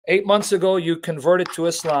8 months ago, you converted to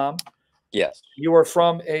Islam. Yes. You were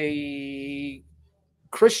from a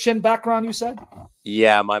Christian background, you said?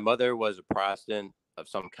 Yeah, my mother was a Protestant of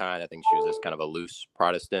some kind. I think she was just kind of a loose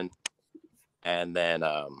Protestant. And then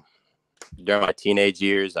during my teenage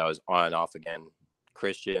years, I was on and off again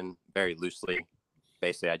Christian, very loosely.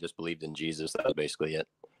 Basically, I just believed in Jesus. That was basically it.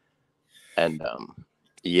 And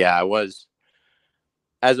yeah, I was,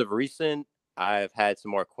 as of recent, I've had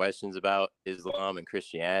some more questions about Islam and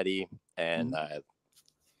Christianity. And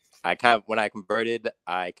I kind of, when I converted,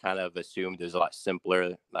 I kind of assumed it was a lot simpler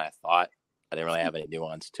than I thought. I didn't really have any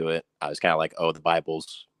nuance to it. I was kind of like, oh, the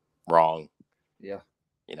Bible's wrong. Yeah.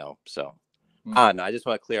 You know, so I don't know. I just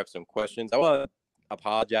want to clear up some questions. I want to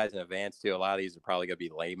apologize in advance too. A lot of these are probably going to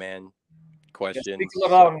be layman questions. Speak a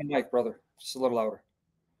little louder on the mic, brother. Just a little louder.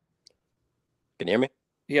 Can you hear me?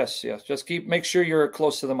 Yes, yes. Just make sure you're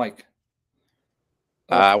close to the mic.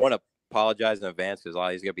 Okay. I want to apologize in advance because a lot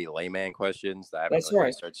of these are going to be layman questions that I haven't That's really all right.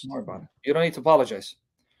 researched. Don't worry about it. You don't need to apologize.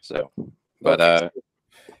 So, but okay.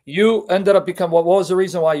 You ended up becoming, what was the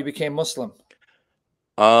reason why you became Muslim?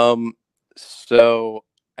 So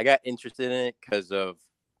I got interested in it because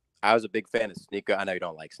I was a big fan of Sneeko. I know you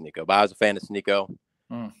don't like Sneeko, but I was a fan of Sneeko.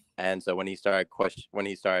 And so when he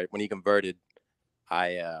converted,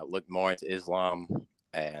 I looked more into Islam,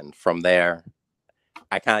 and from there,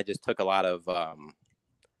 I kind of just took a lot of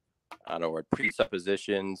I don't know,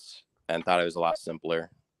 presuppositions and thought it was a lot simpler.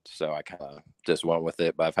 So I kind of just went with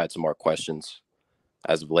it, but I've had some more questions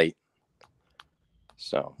as of late.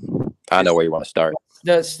 So I don't know where you want to start.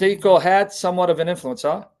 The Sneeko had somewhat of an influence,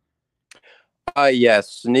 huh?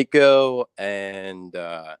 Yes, Sneeko and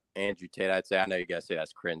Andrew Tate. I'd say, I know you guys say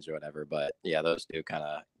that's cringe or whatever, but yeah, those two kind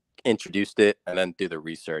of introduced it, and then through the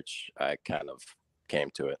research, I kind of came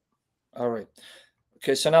to it. All right.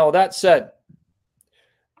 Okay, so now with that said,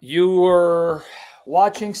 you were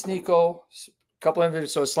watching Sneeko, a couple of videos,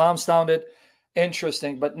 so Islam sounded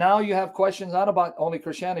interesting, but now you have questions not about only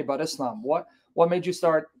Christianity, but Islam. What made you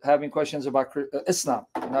start having questions about Islam,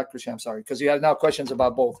 not Christian? I'm sorry, because you have now questions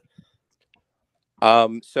about both.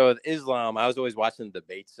 So with Islam, I was always watching the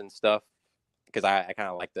debates and stuff because I kind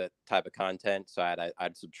of like the type of content. So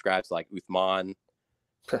I'd subscribe to like Uthman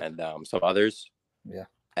and some others. Yeah.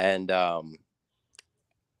 And I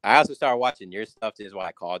also started watching your stuff. This is why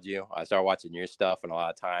I called you. I started watching your stuff, and a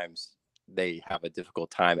lot of times they have a difficult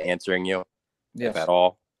time answering you, if at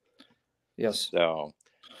all. Yes. So,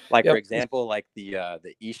 like for example, like the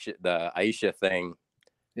Aisha thing.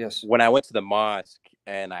 Yes. When I went to the mosque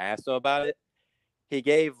and I asked him about it, he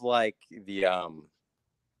gave like the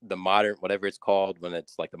modern, whatever it's called, when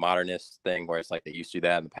it's like the modernist thing where it's like they used to do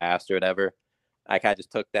that in the past or whatever. I kind of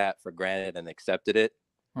just took that for granted and accepted it.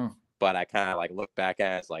 But I kind of like look back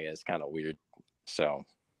at it, it's like it's kind of weird. So,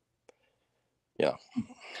 yeah.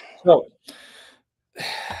 So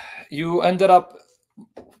you ended up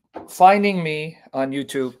finding me on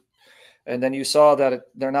YouTube, and then you saw that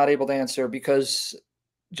they're not able to answer because,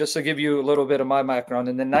 just to give you a little bit of my background,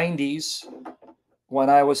 in the 90s, when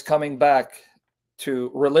I was coming back to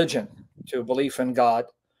religion, to belief in God,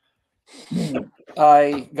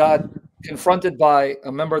 I got confronted by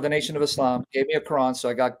a member of the Nation of Islam, gave me a Quran, so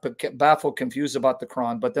I got baffled, confused about the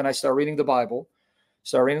Quran. But then I started reading the Bible,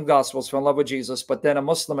 started reading the Gospels, fell in love with Jesus. But then a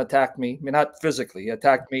Muslim attacked me, I mean, not physically, he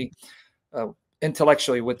attacked me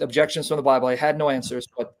intellectually with objections from the Bible. I had no answers,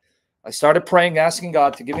 but I started praying, asking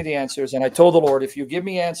God to give me the answers. And I told the Lord, if you give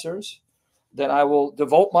me answers, then I will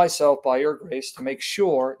devote myself by your grace to make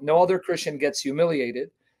sure no other Christian gets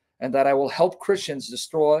humiliated, and that I will help Christians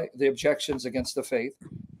destroy the objections against the faith.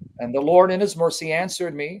 And the Lord in his mercy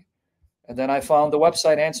answered me. And then I found the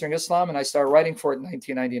website Answering Islam, and I started writing for it in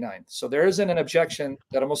 1999. So there isn't an objection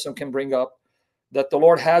that a Muslim can bring up that the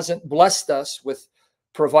Lord hasn't blessed us with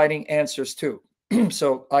providing answers to.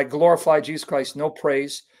 So I glorify Jesus Christ, no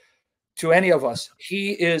praise to any of us.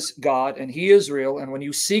 He is God and he is real. And when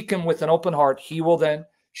you seek him with an open heart, he will then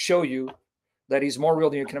show you that he's more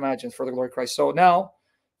real than you can imagine, for the glory of Christ. So now,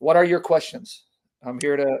 what are your questions? I'm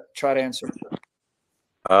here to try to answer.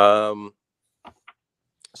 So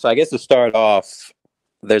I guess to start off,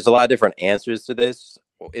 there's a lot of different answers to this.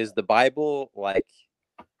 Is the Bible like,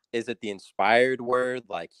 is it the inspired word,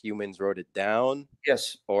 like humans wrote it down?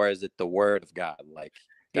 Yes. Or is it the word of God? Like,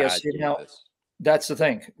 God, yes. Now, that's the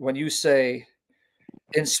thing. When you say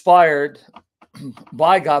inspired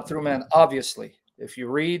by God through man, obviously, if you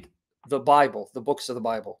read the Bible, the books of the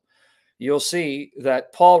Bible, you'll see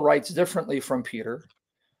that Paul writes differently from Peter.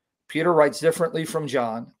 Peter writes differently from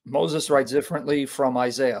John. Moses writes differently from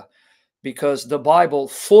Isaiah, because the Bible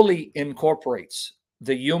fully incorporates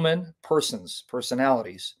the human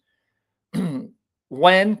personalities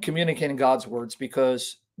when communicating God's words,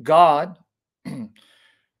 because God,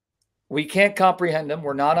 we can't comprehend him.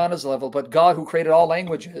 We're not on his level, but God, who created all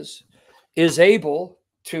languages, is able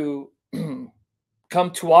to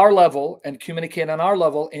come to our level and communicate on our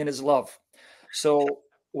level in his love. So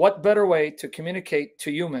what better way to communicate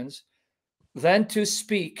to humans than to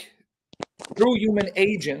speak through human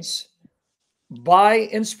agents by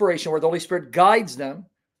inspiration, where the Holy Spirit guides them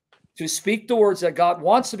to speak the words that God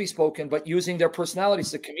wants to be spoken, but using their personalities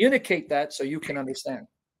to communicate that so you can understand.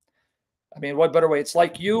 I mean, what better way? It's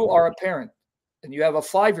like you are a parent and you have a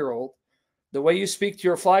 5-year-old. The way you speak to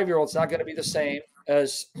your 5-year-old is not going to be the same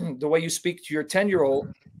as the way you speak to your 10-year-old.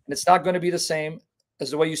 And it's not going to be the same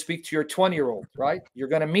as the way you speak to your 20-year-old, right? You're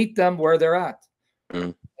going to meet them where they're at.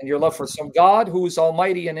 And your love for some God who is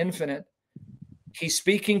almighty and infinite, he's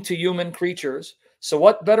speaking to human creatures. So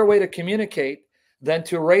what better way to communicate than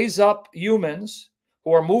to raise up humans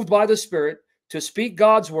who are moved by the Spirit to speak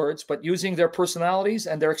God's words, but using their personalities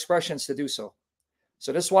and their expressions to do so.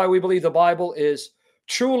 So this is why we believe the Bible is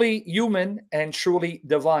truly human and truly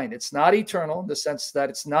divine. It's not eternal in the sense that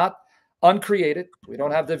it's not uncreated. We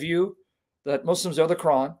don't have the view that Muslims are the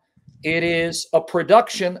Quran. It is a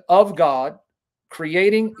production of God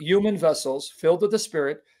creating human vessels filled with the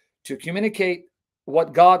Spirit to communicate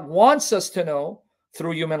what God wants us to know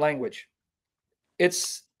through human language.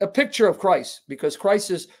 It's a picture of Christ because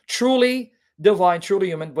Christ is truly divine, truly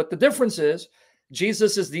human. But the difference is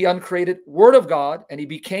Jesus is the uncreated Word of God, and he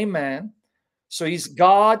became man. So he's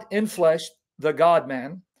God in flesh, the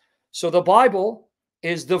God-man. So the Bible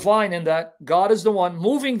is divine in that God is the one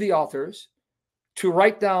moving the authors to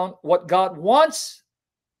write down what God wants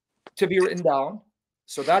to be written down.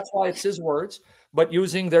 So that's why it's his words, but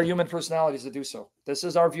using their human personalities to do so. This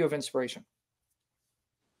is our view of inspiration.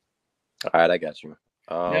 All right, I got you.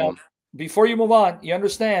 Now, before you move on, you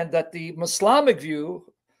understand that the Islamic view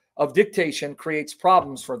of dictation creates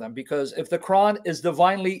problems for them, because if the Quran is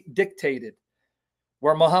divinely dictated,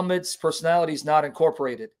 where Muhammad's personality is not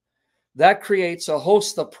incorporated, that creates a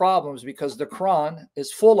host of problems because the Quran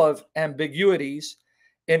is full of ambiguities,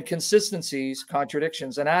 inconsistencies,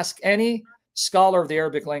 contradictions. And ask any scholar of the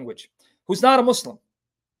Arabic language who's not a Muslim,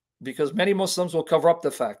 because many Muslims will cover up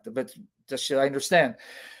the fact, but just I understand.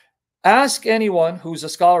 Ask anyone who's a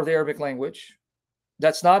scholar of the Arabic language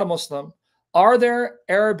that's not a Muslim, are there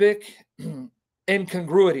Arabic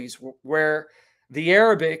incongruities where the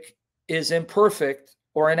Arabic is imperfect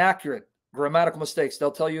or inaccurate, grammatical mistakes?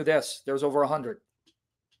 They'll tell you this, there's over 100.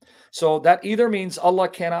 So that either means Allah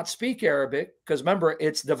cannot speak Arabic, because remember,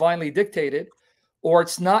 it's divinely dictated, or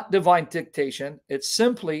it's not divine dictation. It's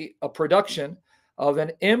simply a production of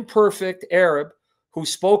an imperfect Arab who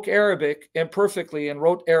spoke Arabic imperfectly and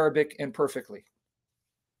wrote Arabic imperfectly.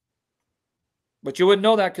 But you wouldn't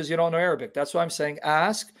know that because you don't know Arabic. That's why I'm saying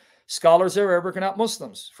ask scholars of Arabic are not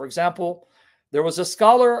Muslims. For example, there was a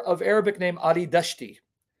scholar of Arabic named Ali Dashti,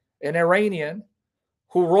 an Iranian,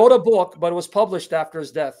 who wrote a book, but it was published after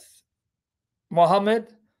his death. Muhammad,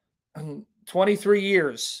 23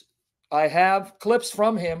 years. I have clips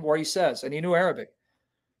from him where he says, and he knew Arabic,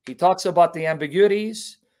 he talks about the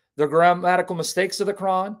ambiguities, the grammatical mistakes of the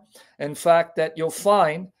Quran. In fact, that you'll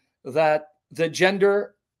find that the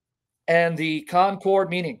gender and the concord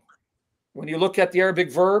meaning, when you look at the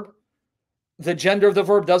Arabic verb, the gender of the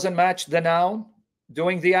verb doesn't match the noun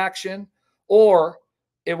doing the action, or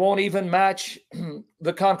it won't even match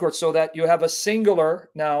the concord, so that you have a singular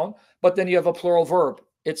noun, but then you have a plural verb.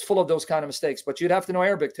 It's full of those kind of mistakes, but you'd have to know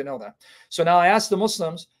Arabic to know that. So now I ask the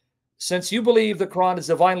Muslims, since you believe the Quran is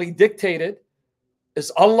divinely dictated,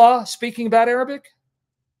 is Allah speaking bad Arabic?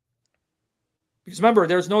 Because remember,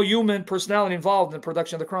 there's no human personality involved in the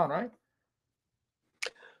production of the Quran, right?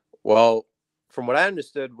 Well, from what I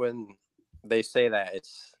understood, when they say that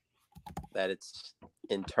it's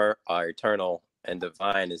eternal and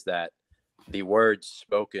divine, is that the words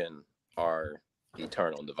spoken are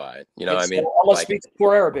eternal and divine. You know what I mean? Allah speaks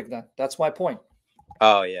poor Arabic then. That's my point.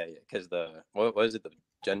 Oh, yeah. Because what is it, the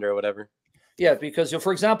gender or whatever? Yeah, because,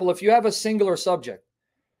 for example, if you have a singular subject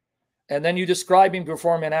and then you describe him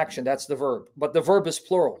performing an action, that's the verb. But the verb is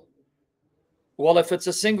plural. Well, if it's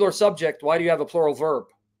a singular subject, why do you have a plural verb?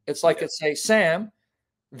 It's like it's say, Sam,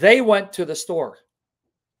 they went to the store.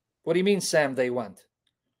 What do you mean, Sam, they went?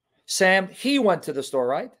 Sam, he went to the store,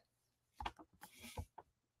 right?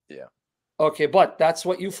 Yeah. Okay, but that's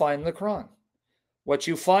what you find in the Quran. What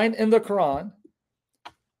you find in the Quran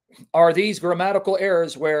are these grammatical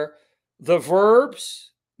errors where the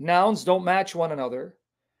verbs, nouns don't match one another,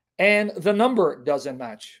 and the number doesn't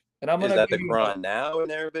match. And I'm going to. Is that the Quran now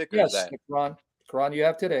in Arabic? Or yes, is that... the Quran you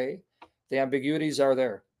have today. The ambiguities are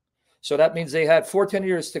there. So that means they had 14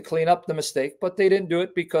 years to clean up the mistake, but they didn't do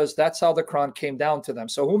it because that's how the Quran came down to them.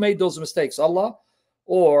 So who made those mistakes, Allah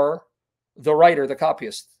or the writer, the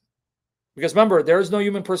copyist? Because remember, there is no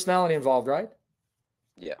human personality involved, right?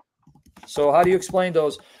 Yeah. So how do you explain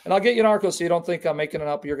those? And I'll get you an article so you don't think I'm making it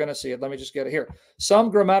up. You're going to see it. Let me just get it here. Some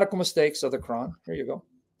grammatical mistakes of the Quran. Here you go.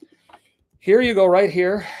 Here you go, right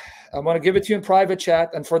here. I'm going to give it to you in private chat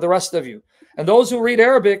and for the rest of you. And those who read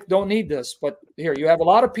Arabic don't need this. But here, you have a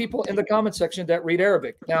lot of people in the comment section that read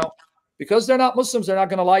Arabic. Now, because they're not Muslims, they're not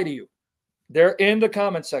going to lie to you. They're in the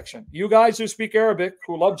comment section. You guys who speak Arabic,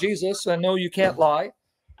 who love Jesus and know you can't lie,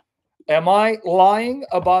 am I lying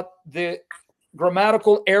about the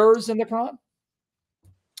grammatical errors in the Quran?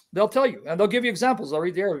 They'll tell you, and they'll give you examples. They'll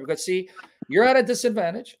read the Arabic. But see, you're at a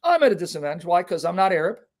disadvantage. I'm at a disadvantage. Why? Because I'm not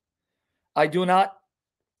Arab. I do not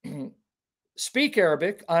speak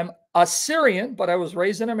Arabic. I'm Assyrian, but I was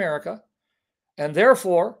raised in America. And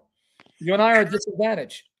therefore, you and I are at a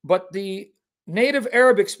disadvantage. But the native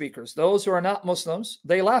Arabic speakers, those who are not Muslims,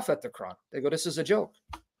 they laugh at the Quran. They go, this is a joke.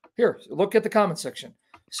 Here, look at the comment section.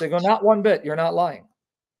 So they go, not one bit. You're not lying.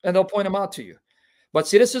 And they'll point them out to you. But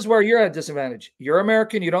see, this is where you're at a disadvantage. You're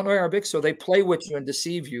American. You don't know Arabic. So they play with you and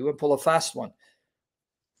deceive you and pull a fast one.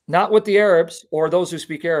 Not with the Arabs or those who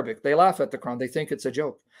speak Arabic. They laugh at the Quran. They think it's a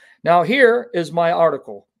joke. Now, here is my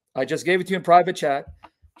article. I just gave it to you in private chat.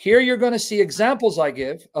 Here you're going to see examples I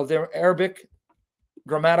give of their Arabic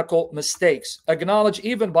grammatical mistakes, acknowledged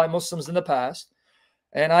even by Muslims in the past.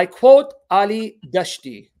 And I quote Ali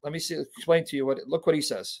Dashti. Let me explain to you look what he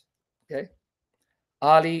says. Okay.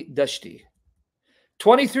 Ali Dashti.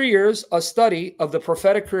 23 years, a study of the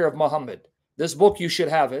prophetic career of Muhammad. This book, you should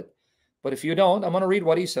have it. But if you don't, I'm going to read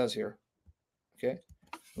what he says here. Okay.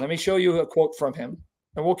 Let me show you a quote from him.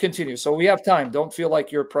 And we'll continue. So we have time. Don't feel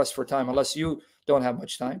like you're pressed for time unless you don't have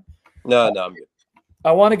much time. No, I'm good.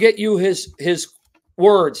 I want to get you his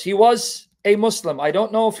words. He was a Muslim. I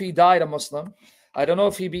don't know if he died a Muslim. I don't know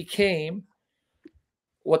if he became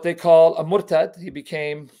what they call a murtad. He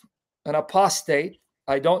became an apostate.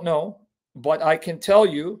 I don't know. But I can tell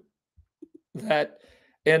you that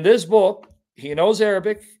in this book, he knows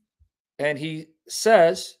Arabic, and he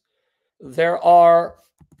says there are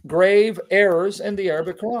grave errors in the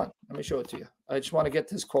Arabic Quran. Let me show it to you. I just want to get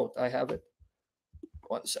this quote. I have it.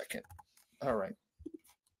 1 second. All right.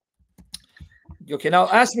 Okay, now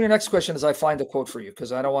ask me your next question as I find the quote for you,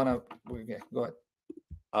 because I don't want to. Okay, go ahead.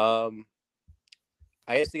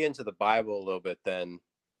 I guess to get into the Bible a little bit then,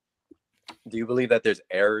 do you believe that there's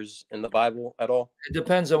errors in the Bible at all? It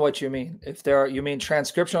depends on what you mean. If there are, you mean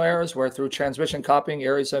transcriptional errors where through transmission copying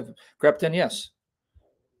errors have crept in? Yes.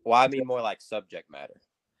 Well, I mean more like subject matter,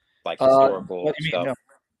 like historical stuff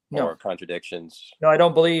no. or contradictions. No, I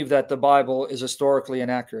don't believe that the Bible is historically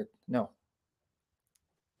inaccurate. No.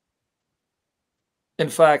 In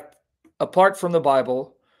fact, apart from the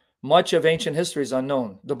Bible, much of ancient history is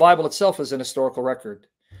unknown. The Bible itself is an historical record.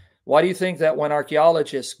 Why do you think that when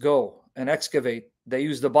archaeologists go and excavate, they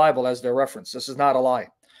use the Bible as their reference? This is not a lie.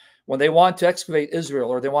 When they want to excavate Israel,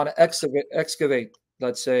 or they want to excavate,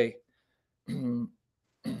 let's say,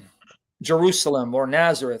 Jerusalem or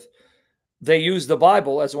Nazareth, they use the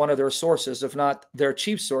Bible as one of their sources, if not their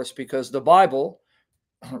chief source, because the Bible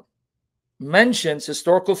mentions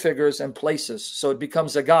historical figures and places. So it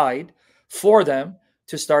becomes a guide for them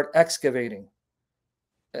to start excavating.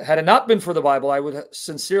 Had it not been for the Bible, I would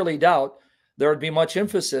sincerely doubt there would be much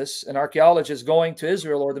emphasis in archaeologists going to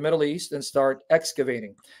Israel or the Middle East and start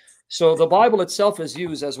excavating. So the Bible itself is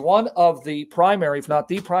used as one of the primary, if not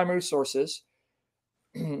the primary sources,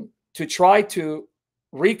 to try to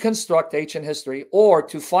reconstruct ancient history or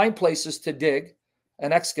to find places to dig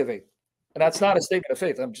and excavate. And that's not a statement of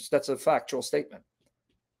faith. That's a factual statement.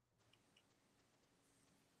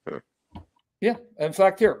 Sure. Yeah. In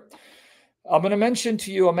fact, here, I'm going to mention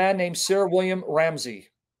to you a man named Sir William Ramsay.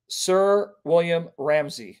 Sir William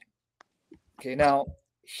Ramsay. Okay, now,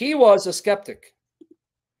 he was a skeptic.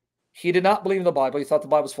 He did not believe in the Bible. He thought the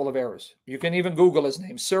Bible was full of errors. You can even Google his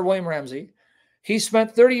name, Sir William Ramsay. He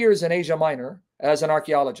spent 30 years in Asia Minor as an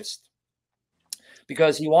archaeologist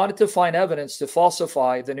because he wanted to find evidence to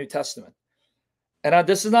falsify the New Testament. And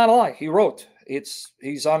this is not a lie. He wrote,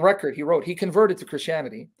 he's on record. He wrote, he converted to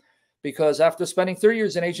Christianity because after spending 30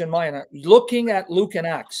 years in Asia Minor, looking at Luke and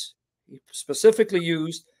Acts, he specifically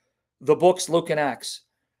used the books Luke and Acts.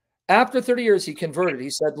 After 30 years, he converted. He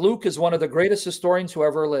said, Luke is one of the greatest historians who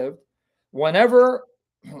ever lived. Whenever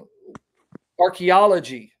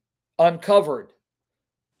archaeology uncovered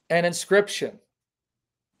an inscription,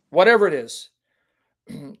 whatever it is,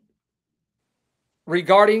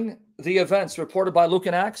 regarding the events reported by Luke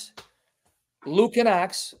and Acts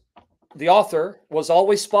the author, was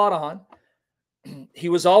always spot on. He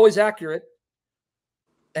was always accurate,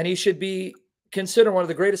 and he should be considered one of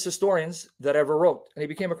the greatest historians that ever wrote. And he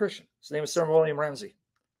became a Christian. His name is Sir William Ramsay.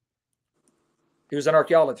 He was an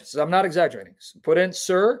archaeologist. I'm not exaggerating. Put in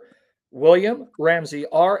Sir William Ramsay,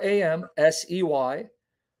 Ramsey.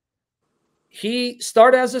 He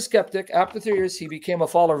started as a skeptic. After 3 years, he became a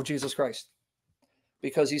follower of Jesus Christ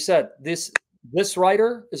because he said, this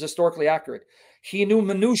writer is historically accurate. He knew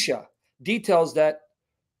minutiae, details that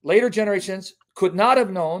later generations could not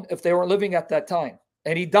have known if they were living at that time.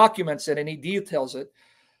 And he documents it and he details it.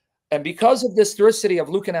 And because of this historicity of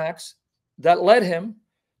Luke and Acts, that led him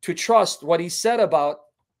to trust what he said about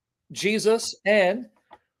Jesus and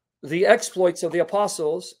the exploits of the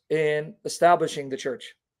apostles in establishing the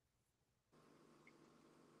church.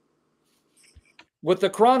 With the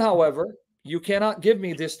Quran, however, you cannot give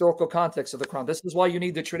me the historical context of the Quran. This is why you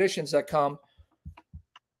need the traditions that come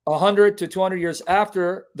 100 to 200 years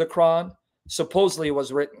after the Quran supposedly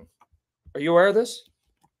was written. Are you aware of this?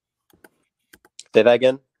 Say that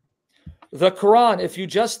again. The Quran, if you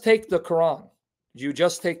just take the Quran,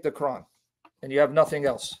 and you have nothing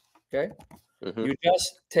else, okay? Mm-hmm. You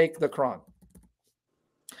just take the Quran.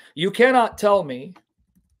 You cannot tell me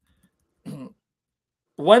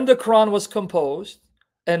when the Quran was composed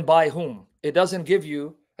and by whom. It doesn't give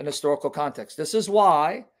you an historical context. This is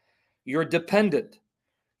why you're dependent.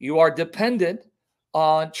 You are dependent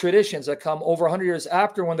on traditions that come over 100 years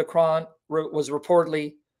after when the Quran was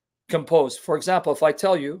reportedly composed. For example, if I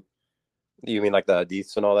tell you... You mean like the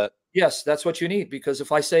hadiths and all that? Yes, that's what you need. Because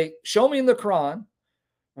if I say, show me in the Quran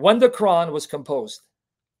when the Quran was composed.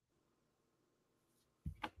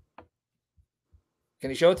 Can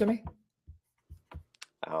you show it to me?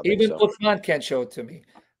 Even Uthman can't show it to me.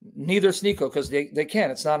 Neither Sneeko, because they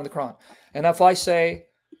can't. It's not in the Quran. And if I say,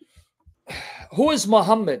 who is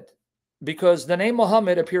Muhammad? Because the name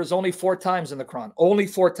Muhammad appears only 4 times in the Quran. Only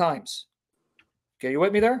 4 times. Okay, you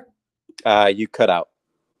with me there? You cut out.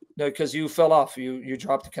 No, because you fell off. You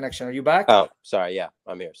dropped the connection. Are you back? Oh, sorry. Yeah,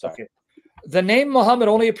 I'm here. Sorry. Okay. The name Muhammad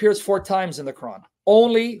only appears 4 times in the Quran.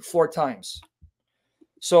 Only 4 times.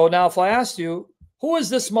 So now if I asked you, who is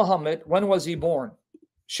this Muhammad? When was he born?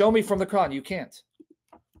 Show me from the Quran. You can't.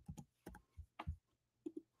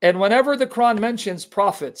 And whenever the Quran mentions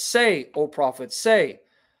prophet, say, O prophet, say.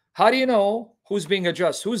 How do you know who's being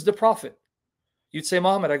addressed? Who's the prophet? You'd say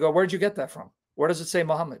Muhammad. I go, where'd you get that from? Where does it say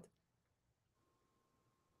Muhammad?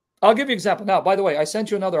 I'll give you an example. Now, by the way, I sent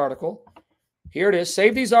you another article. Here it is.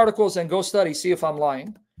 Save these articles and go study. See if I'm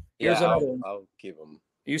lying. Here's another one. I'll keep them.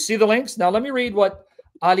 You see the links? Now, let me read what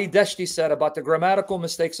Ali Deshti said about the grammatical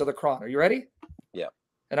mistakes of the Quran. Are you ready? Yeah.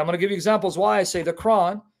 And I'm going to give you examples why I say the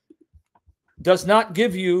Quran does not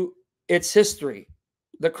give you its history.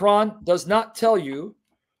 The Quran does not tell you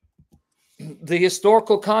the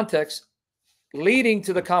historical context leading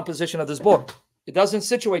to the composition of this book. It doesn't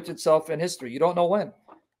situate itself in history. You don't know when.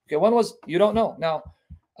 Okay, when was, you don't know. Now,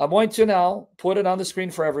 I'm going to now put it on the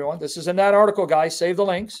screen for everyone. This is in that article, guys. Save the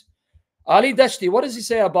links. Ali Deshti, what does he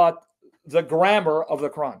say about the grammar of the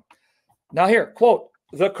Quran? Now here, quote,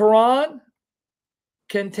 the Quran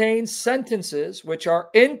contains sentences which are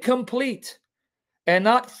incomplete and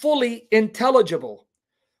not fully intelligible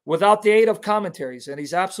without the aid of commentaries. And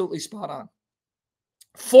he's absolutely spot on.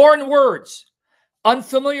 Foreign words,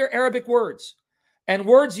 unfamiliar Arabic words, and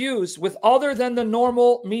words used with other than the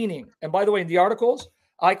normal meaning. And by the way, in the articles,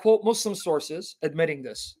 I quote Muslim sources admitting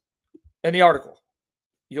this. In the article,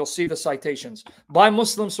 you'll see the citations by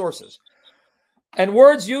Muslim sources. And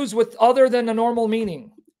words used with other than the normal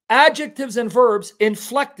meaning. Adjectives and verbs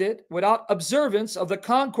inflected without observance of the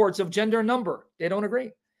concords of gender and number. They don't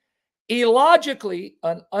agree. Illogically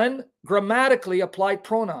and ungrammatically applied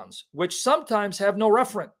pronouns, which sometimes have no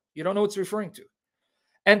referent. You don't know what it's referring to.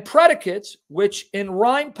 And predicates, which in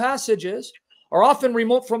rhyme passages are often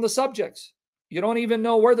remote from the subjects. You don't even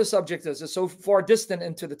know where the subject is. It's so far distant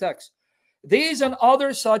into the text. These and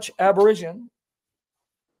other such aberrations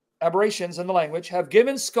in the language have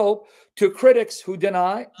given scope to critics who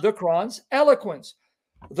deny the Quran's eloquence.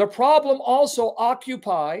 The problem also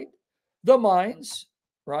occupied the minds,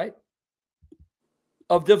 right,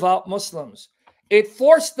 of devout Muslims. It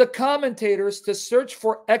forced the commentators to search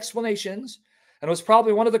for explanations and was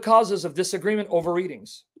probably one of the causes of disagreement over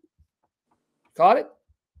readings. Got it?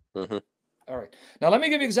 Mm-hmm. All right. Now, let me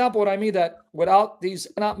give you an example of what I mean that without these,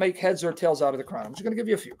 not make heads or tails out of the Quran. I'm just going to give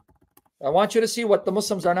you a few. I want you to see what the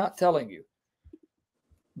Muslims are not telling you.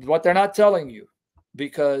 What they're not telling you.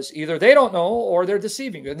 Because either they don't know or they're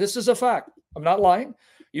deceiving you. And this is a fact. I'm not lying.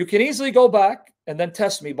 You can easily go back and then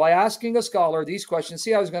test me by asking a scholar these questions.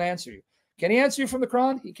 See how he's going to answer you. Can he answer you from the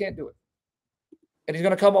Quran? He can't do it. And he's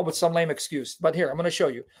going to come up with some lame excuse. But here, I'm going to show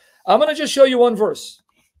you. I'm going to just show you one verse.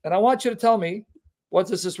 And I want you to tell me what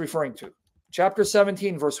this is referring to. Chapter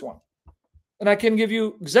 17, verse 1. And I can give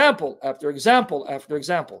you example after example after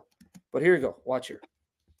example. But here you go. Watch here.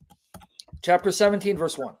 Chapter 17,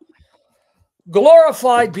 verse 1.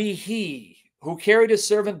 Glorified be he who carried his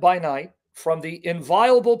servant by night from the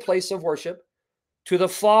inviolable place of worship to the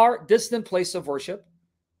far distant place of worship,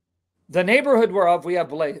 the neighborhood whereof we have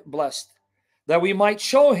blessed, that we might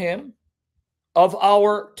show him of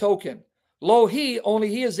our token. Lo, only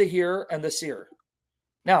he is the hearer and the seer.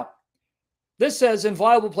 Now, this says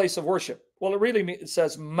inviolable place of worship. Well, it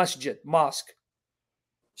says masjid, mosque.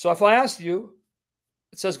 So if I asked you,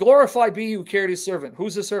 it says, glorified be he who carried his servant.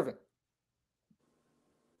 Who's the servant?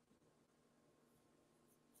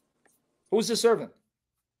 Who's the servant?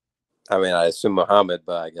 I mean, I assume Muhammad,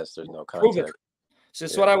 but I guess there's no context. Prove it. So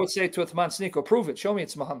this is what I would say to Uthman Sniko. Prove it. Show me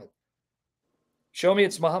it's Muhammad. Show me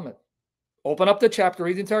it's Muhammad. Open up the chapter,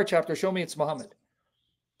 read the entire chapter. Show me it's Muhammad.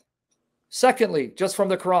 Secondly, just from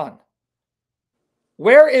the Quran,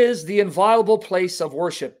 where is the inviolable place of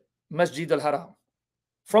worship? Masjid al-Haram.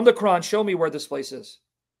 From the Quran, show me where this place is.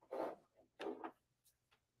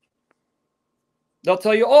 They'll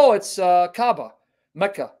tell you, oh, it's Kaaba,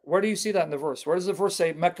 Mecca. Where do you see that in the verse? Where does the verse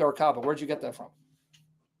say Mecca or Kaaba? Where'd you get that from?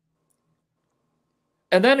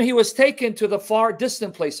 And then he was taken to the far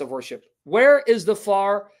distant place of worship. Where is the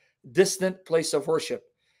far distant place of worship?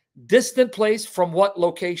 Distant place from what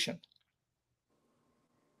location?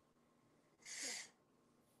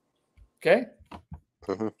 Okay?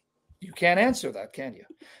 Mm-hmm. You can't answer that, can you?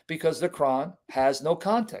 Because the Quran has no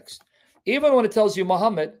context. Even when it tells you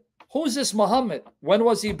Muhammad, who's this Muhammad? When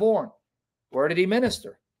was he born? Where did he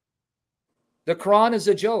minister? The Quran is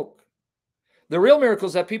a joke. The real miracle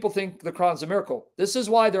is that people think the Quran is a miracle. This is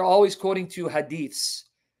why they're always quoting to hadiths,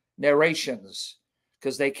 narrations,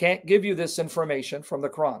 because they can't give you this information from the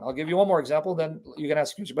Quran. I'll give you one more example, then you can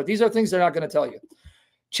ask a question. But these are things they're not going to tell you.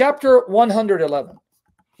 Chapter 111,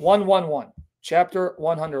 111. Chapter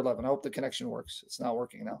 111. I hope the connection works. It's not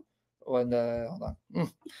working now. Hold on. All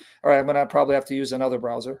right, I'm going to probably have to use another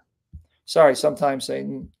browser. Sorry, sometimes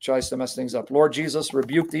Satan tries to mess things up. Lord Jesus,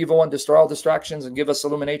 rebuke the evil one, destroy all distractions, and give us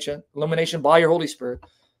illumination by your Holy Spirit.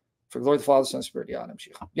 For the glory of the Father, Son, and Spirit.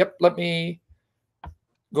 Yep, let me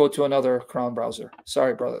go to another Crown browser.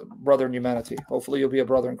 Sorry, brother in humanity. Hopefully you'll be a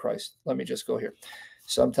brother in Christ. Let me just go here.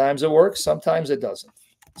 Sometimes it works, sometimes it doesn't.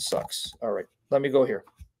 Sucks. All right, let me go here.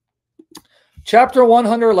 Chapter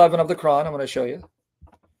 111 of the Quran, I'm going to show you.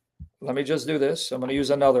 Let me just do this. I'm going to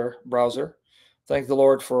use another browser. Thank the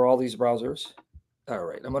Lord for all these browsers. All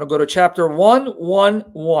right, I'm going to go to chapter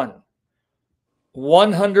 111.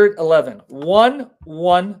 111.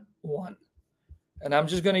 111. And I'm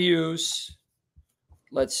just going to use,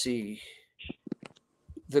 let's see,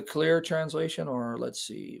 the clear translation, or let's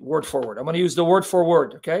see, word for word. I'm going to use the word for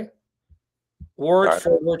word, okay? Word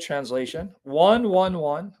for word translation.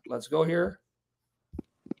 111. Let's go here.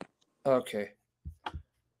 Okay.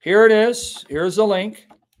 Here it is. Here's the link.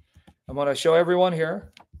 I'm going to show everyone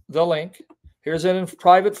here the link. Here's it in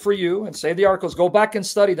private for you, and save the articles. Go back and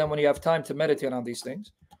study them when you have time to meditate on these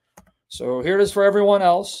things. So here it is for everyone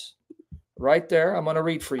else. Right there. I'm going to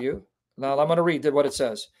read for you. Now I'm going to read what it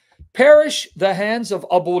says. Perish the hands of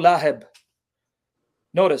Abu Lahab.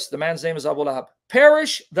 Notice the man's name is Abu Lahab.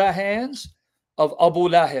 Perish the hands of Abu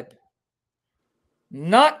Lahab.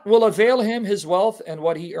 Not will avail him his wealth and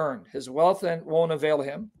what he earned. His wealth won't avail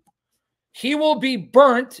him. He will be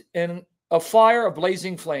burnt in a fire of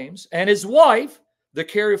blazing flames, and his wife, the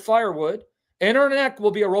carrier of firewood, and her neck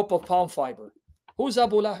will be a rope of palm fiber. Who's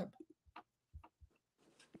Abu Lahab?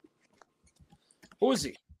 Who is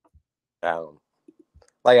he?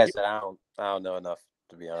 Like I said, I don't know enough,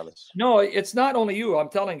 to be honest. No, it's not only you. I'm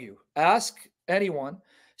telling you. Ask anyone.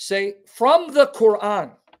 Say, from the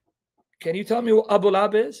Quran, can you tell me who Abu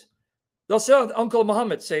Lahab is? They'll say, Uncle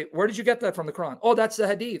Muhammad. Say, where did you get that from the Quran? Oh, that's the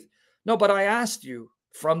hadith. No, but I asked you,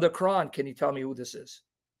 from the Quran, can you tell me who this is?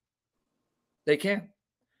 They can't.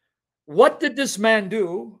 What did this man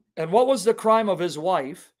do, and what was the crime of his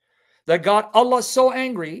wife that got Allah so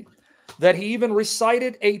angry that he even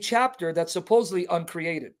recited a chapter that's supposedly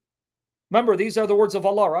uncreated? Remember, these are the words of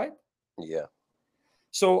Allah, right? Yeah.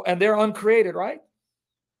 So, and they're uncreated, right?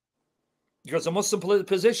 Because the Muslim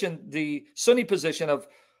position, the Sunni position of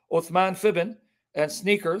Uthman Fibn and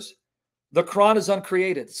sneakers, the Quran is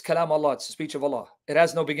uncreated. It's Kalam Allah. It's the speech of Allah. It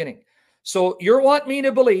has no beginning. So you want me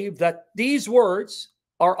to believe that these words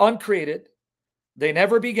are uncreated. They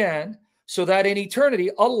never began, so that in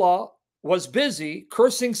eternity, Allah was busy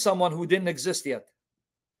cursing someone who didn't exist yet.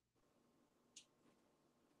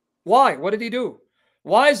 Why? What did he do?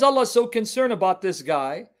 Why is Allah so concerned about this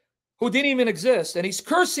guy who didn't even exist, and he's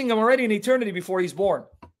cursing him already in eternity before he's born,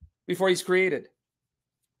 before he's created?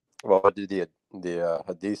 Well, what did the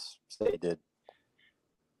hadith say he did?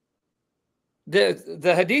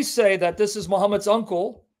 The hadith say that this is Muhammad's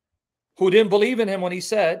uncle who didn't believe in him when he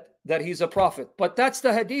said that he's a prophet. But that's the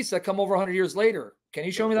hadiths that come over 100 years later. Can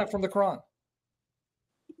you show me that from the Quran?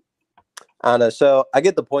 I know. So I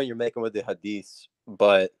get the point you're making with the hadiths,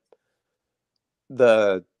 but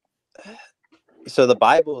the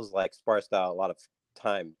Bible is like sparsed out a lot of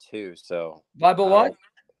time too. So Bible what?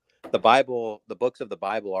 The Bible, the books of the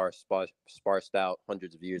Bible are sparsed out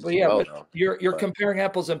hundreds of years. Well, yeah, but you're comparing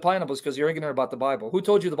apples and pineapples because you're ignorant about the Bible. Who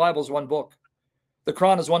told you the Bible is one book? The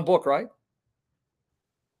Quran is one book, right?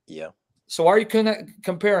 Yeah. So are you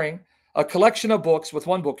comparing a collection of books with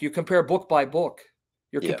one book? You compare book by book.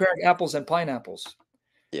 You're comparing apples and pineapples.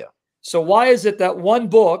 Yeah. So why is it that one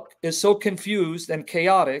book is so confused and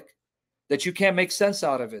chaotic that you can't make sense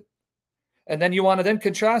out of it? And then you want to then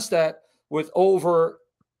contrast that with over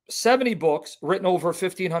 70 books written over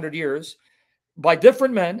 1,500 years by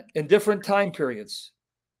different men in different time periods.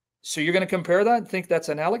 So you're going to compare that and think that's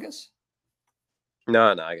analogous? No,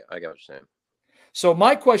 I get what you're saying. So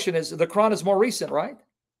my question is, the Quran is more recent, right?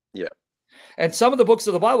 Yeah. And some of the books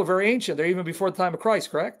of the Bible are very ancient. They're even before the time of Christ,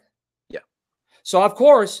 correct? Yeah. So of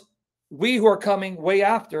course, we who are coming way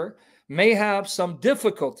after may have some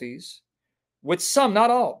difficulties with some,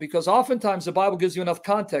 not all, because oftentimes the Bible gives you enough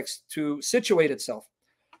context to situate itself.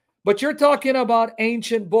 But you're talking about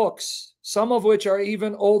ancient books, some of which are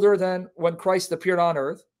even older than when Christ appeared on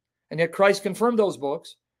earth, and yet Christ confirmed those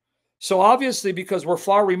books. So obviously, because we're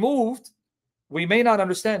far removed, we may not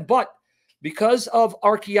understand. But because of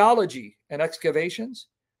archaeology and excavations,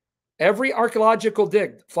 every archaeological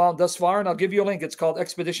dig found thus far, and I'll give you a link, it's called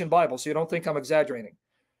Expedition Bible, so you don't think I'm exaggerating.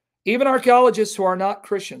 Even archaeologists who are not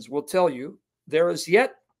Christians will tell you there is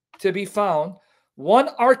yet to be found one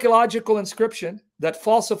archaeological inscription that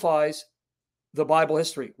falsifies the Bible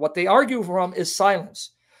history. What they argue from is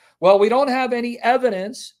silence. Well, we don't have any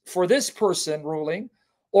evidence for this person ruling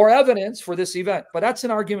or evidence for this event, but that's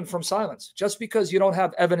an argument from silence. Just because you don't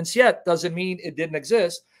have evidence yet doesn't mean it didn't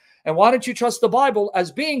exist. And why don't you trust the Bible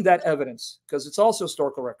as being that evidence? Because it's also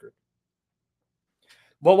historical record.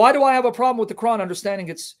 But why do I have a problem with the Quran understanding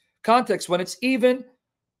its context when it's even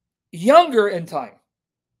younger in time?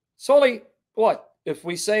 It's only, what? If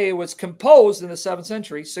we say it was composed in the 7th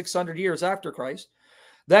century, 600 years after Christ,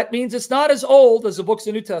 that means it's not as old as the books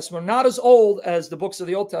of the New Testament, not as old as the books of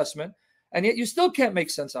the Old Testament, and yet you still can't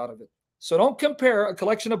make sense out of it. So don't compare a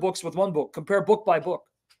collection of books with one book. Compare book by book.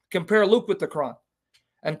 Compare Luke with the Quran.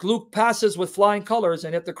 And Luke passes with flying colors,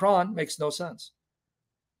 and yet the Quran makes no sense.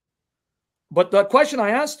 But the question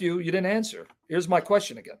I asked you, you didn't answer. Here's my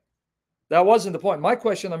question again. That wasn't the point. My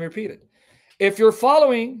question, let me repeat it. If you're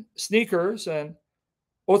following Sneakers and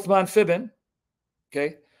Uthman Fibin,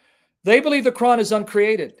 okay, they believe the Quran is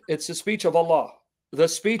uncreated. It's the speech of Allah. The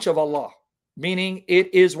speech of Allah, meaning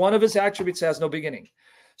it is one of his attributes, has no beginning.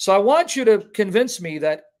 So I want you to convince me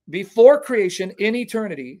that before creation, in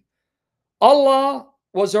eternity, Allah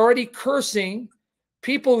was already cursing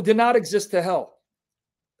people who did not exist to hell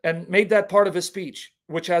and made that part of his speech,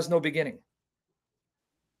 which has no beginning.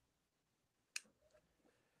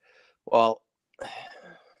 Well,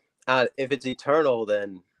 if it's eternal,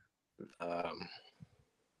 then,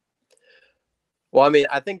 well, I mean,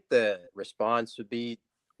 I think the response would be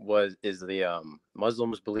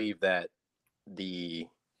Muslims believe that the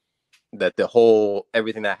whole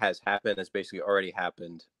everything that has happened has basically already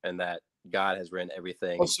happened, and that God has written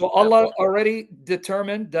everything. So Allah already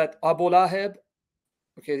determined that Abu Lahab.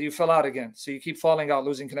 Okay, you fell out again, so you keep falling out,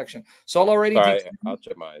 losing connection. So Allah already. Sorry, I'll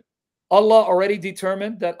check my. Allah already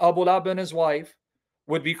determined that Abu Lahab and his wife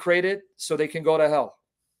would be created so they can go to hell.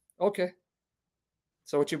 Okay.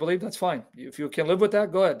 So what you believe, that's fine. If you can live with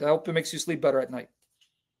that, go ahead. I hope it makes you sleep better at night.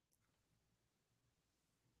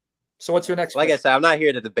 So what's your next question? Like I said, I'm not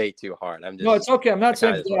here to debate too hard. I'm just. No, it's okay. I'm not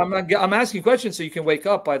saying I'm asking questions so you can wake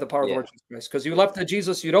up by the power of the Lord Jesus Christ. Because you left the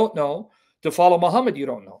Jesus you don't know to follow Muhammad you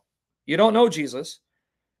don't know. You don't know Jesus,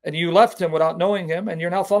 and you left him without knowing him, and you're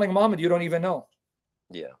now following Muhammad you don't even know.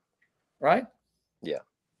 Yeah. Right? Yeah.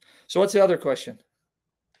 So what's the other question?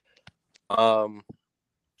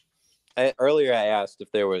 Earlier I asked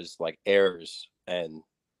if there was like errors, and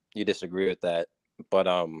you disagree with that. But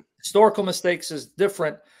historical mistakes is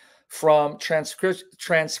different from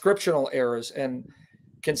transcriptional errors, and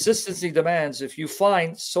consistency demands if you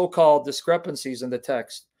find so-called discrepancies in the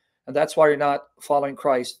text, and that's why you're not following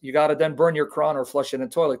Christ, you got to then burn your Quran or flush it in the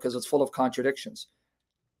toilet because it's full of contradictions.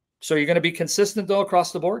 So you're going to be consistent though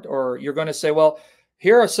across the board, or you're going to say, well,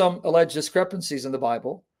 here are some alleged discrepancies in the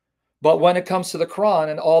Bible. But when it comes to the Quran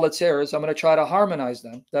and all its errors, I'm going to try to harmonize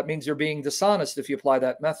them. That means you're being dishonest if you apply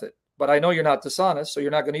that method. But I know you're not dishonest, so you're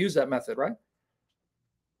not going to use that method, right?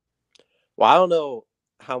 Well, I don't know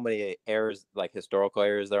how many errors, like historical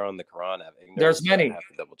errors, there are on the Quran. There's many. I have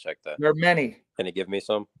to double check that. There are many. Can you give me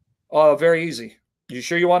some? Oh, very easy. You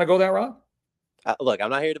sure you want to go that route? Look, I'm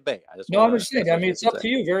not here to debate. No, I understand. I mean, it's up to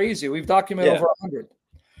you. Very easy. We've documented over 100.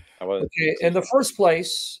 Okay. In the first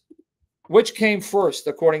place, which came first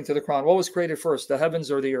according to the Quran? What was created first, the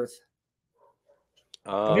heavens or the earth?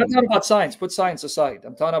 I'm not talking about science. Put science aside.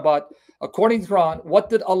 I'm talking about, according to the Quran, what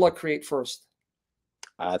did Allah create first?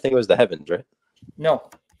 I think it was the heavens, right? No.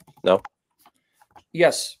 No?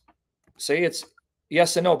 Yes. See, it's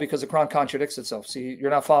yes and no because the Quran contradicts itself. See,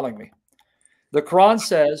 you're not following me. The Quran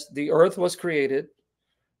says the earth was created,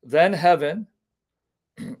 then heaven,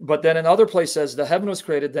 but then another place says the heaven was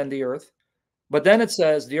created, then the earth. But then it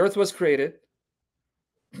says the earth was created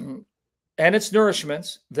and its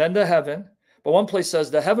nourishments, then the heaven. But one place says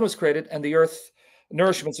the heaven was created and the earth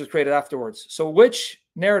nourishments was created afterwards. So which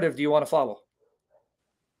narrative do you want to follow?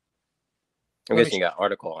 I'm guessing you got an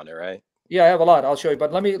article on it, right? Yeah, I have a lot. I'll show you,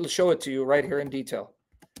 but let me show it to you right here in detail.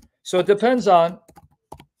 So it depends on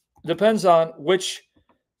which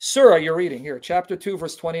surah you're reading. Here, chapter 2,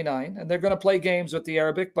 verse 29. And they're going to play games with the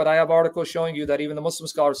Arabic, but I have articles showing you that even the Muslim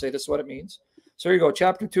scholars say this is what it means. So here you go,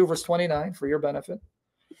 chapter 2, verse 29, for your benefit.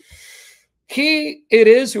 He it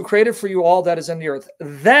is who created for you all that is in the earth.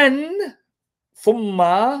 Then,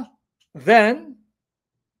 thumma, then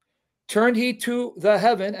turned he to the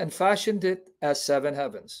heaven and fashioned it as 7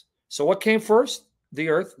 heavens. So what came first? The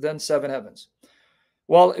earth, then 7 heavens.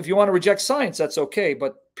 Well, if you want to reject science, that's okay.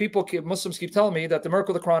 But Muslims keep telling me that the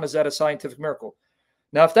miracle of the Quran is that a scientific miracle.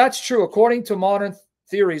 Now, if that's true, according to modern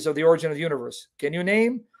theories of the origin of the universe, can you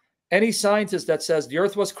name any scientist that says the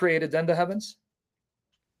earth was created, then the heavens?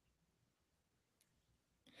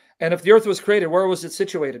 And if the earth was created, where was it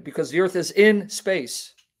situated? Because the earth is in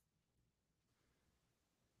space.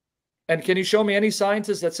 And can you show me any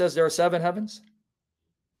scientist that says there are 7 heavens?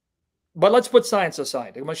 But let's put science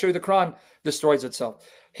aside. I'm going to show you the Quran destroys itself.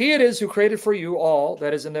 He it is who created for you all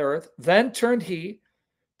that is in the earth. Then turned he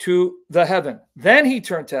to the heaven. Then he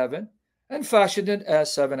turned to heaven and fashioned it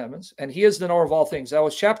as 7 heavens. And he is the knower of all things. That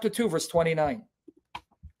was chapter 2, verse 29.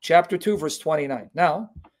 Chapter 2, verse 29. Now,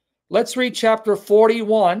 let's read chapter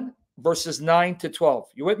 41, verses 9 to 12.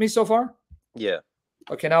 You with me so far? Yeah.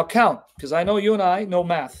 Okay, now count, because I know you and I know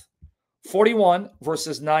math. 41,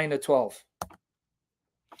 verses 9 to 12.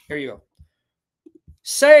 Here you go.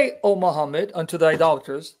 Say, O Muhammad, unto the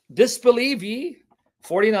idolaters, disbelieve ye,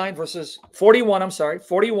 41 verses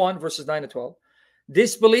 9 to 12.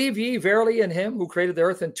 Disbelieve ye verily in him who created the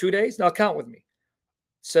earth in 2 days. Now count with me. It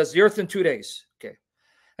says the earth in 2 days. Okay.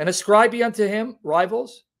 And ascribe ye unto him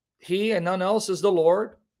rivals. He and none else is the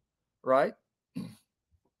Lord. Right?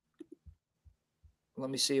 Let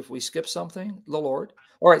me see if we skip something. The Lord.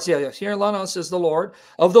 All right, so yes, here none else is the Lord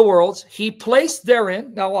of the worlds. He placed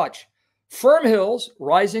therein, now watch, firm hills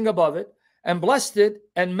rising above it, and blessed it,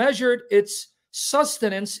 and measured its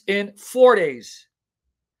sustenance in 4 days.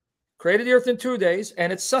 Created the earth in 2 days,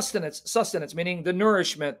 and its sustenance, meaning the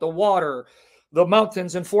nourishment, the water, the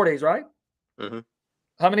mountains in 4 days, right? Mm-hmm.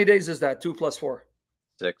 How many days is that? 2 plus 4?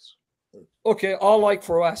 6. Okay, all like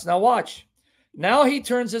for us. Now watch. Now he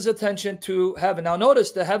turns his attention to heaven. Now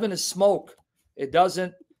notice the heaven is smoke. It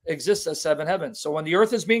doesn't exist as 7 heavens. So when the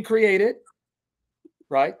earth is being created,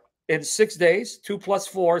 right, in 6 days, 2 plus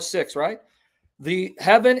 4, 6, right? The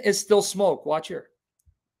heaven is still smoke. Watch here.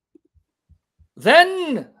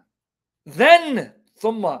 Then,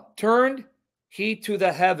 thumma, turned he to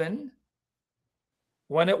the heaven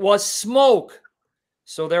when it was smoke.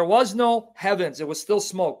 So there was no heavens. It was still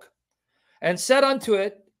smoke. And said unto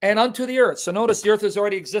it, and unto the earth. So notice the earth is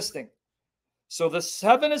already existing. So the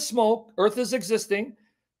heaven is smoke, earth is existing.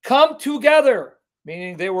 Come together,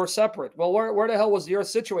 meaning they were separate. Well, where the hell was the earth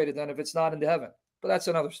situated then if it's not in the heaven? But that's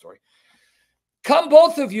another story. Come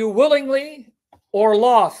both of you willingly or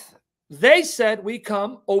loth. They said, we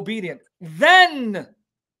come obedient. Then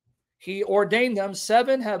he ordained them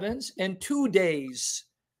 7 heavens in 2 days.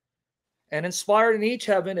 And inspired in each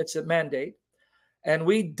heaven, it's a mandate. And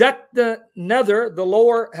we decked the nether, the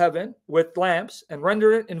lower heaven, with lamps and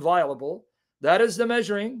rendered it inviolable. That is the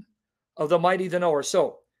measuring of the mighty, the knower.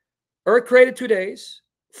 So, earth created 2 days,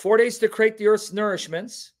 4 days to create the earth's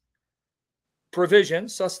nourishments, provision,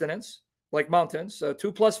 sustenance, like mountains. So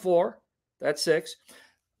 2 plus 4, that's 6.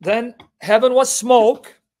 Then heaven was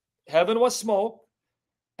smoke. Heaven was smoke.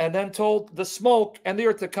 And then told the smoke and the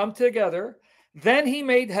earth to come together. Then he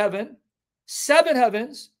made heaven 7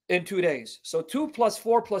 heavens in 2 days. So 2 plus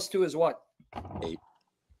 4 plus 2 is what? 8.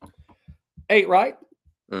 8, right?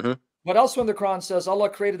 Mm-hmm. But elsewhere in the Quran says Allah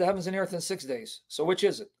created the heavens and the earth in 6 days. So which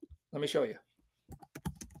is it? Let me show you.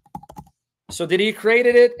 So did he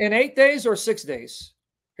created it in 8 days or 6 days?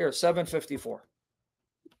 Here, 754.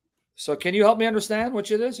 So can you help me understand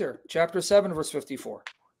which it is here? Chapter 7, verse 54.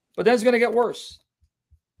 But then it's going to get worse.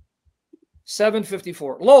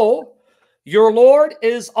 754. Lo, your Lord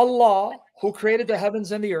is Allah, who created the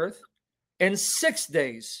heavens and the earth in 6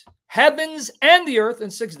 days. Heavens and the earth in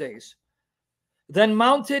 6 days. Then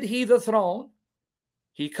mounted he the throne.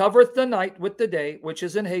 He covereth the night with the day, which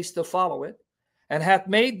is in haste to follow it, and hath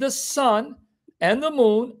made the sun and the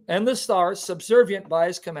moon and the stars subservient by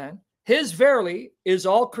his command. His verily is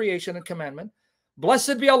all creation and commandment.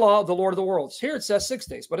 Blessed be Allah, the Lord of the worlds. Here it says 6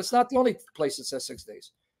 days, but it's not the only place it says 6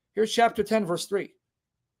 days. Here's chapter 10, verse 3.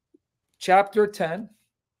 Chapter 10,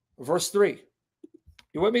 verse 3.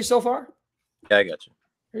 You with me so far? Yeah, I got you.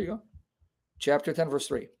 Here you go. Chapter 10, verse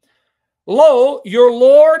 3. Lo, your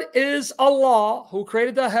Lord is Allah, who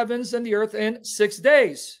created the heavens and the earth in 6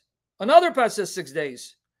 days. Another passage says 6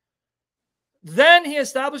 days. Then he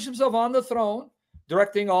established himself on the throne,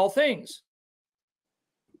 directing all things.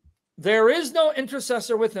 There is no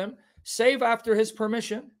intercessor with him, save after his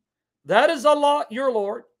permission. That is Allah, your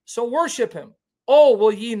Lord, so worship him. Oh,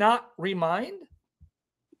 will ye not remind?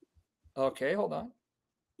 Okay, hold on.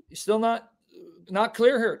 You're still not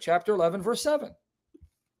clear here. Chapter 11, verse 7.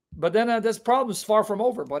 But then this problem is far from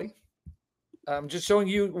over, buddy. I'm just showing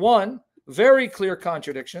you one very clear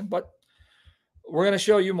contradiction, but we're going to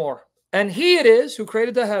show you more. And he it is who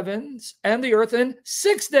created the heavens and the earth in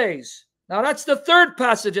 6 days. Now that's the third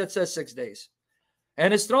passage that says 6 days.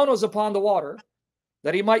 And his throne was upon the water,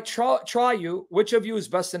 that he might try you, which of you is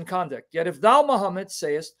best in conduct. Yet if thou, Muhammad,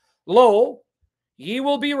 sayest, Lo, ye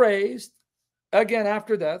will be raised again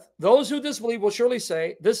after death, those who disbelieve will surely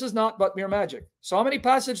say, this is not but mere magic. So how many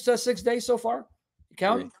passages says 6 days so far? You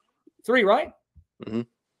count? 3, right? Mm-hmm.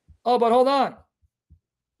 Oh, but hold on.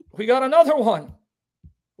 We got another one.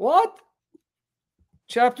 What?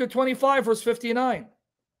 Chapter 25, verse 59.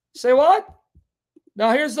 Say what?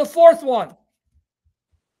 Now here's the fourth one.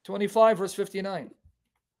 25, verse 59.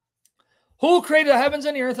 Who created the heavens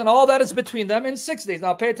and the earth and all that is between them in 6 days?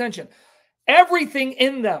 Now pay attention. Everything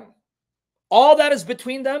in them, all that is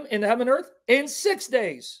between them in the heaven and earth in 6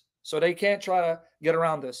 days. So they can't try to get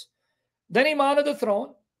around this. Then he mounted the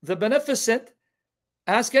throne, the beneficent,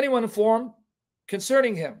 ask anyone informed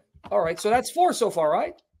concerning him. All right, so that's 4 so far,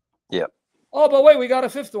 right? Yeah. Oh, but wait, we got a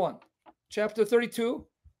 5th one. Chapter 32,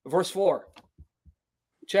 verse 4.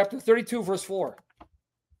 Chapter 32, verse 4.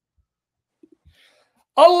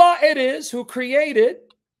 Allah it is who created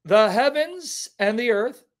the heavens and the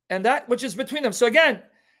earth and that which is between them. So again,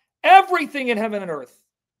 everything in heaven and earth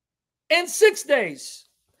in 6 days.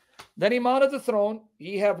 Then he mounted the throne.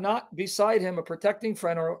 Ye have not beside him a protecting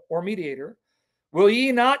friend or mediator. Will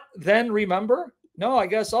ye not then remember? No, I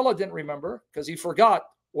guess Allah didn't remember because he forgot.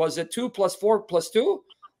 Was it 2 plus 4 plus 2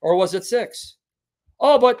 or was it 6?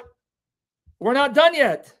 Oh, but we're not done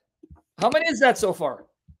yet. How many is that so far?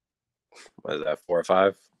 What is that, 4 or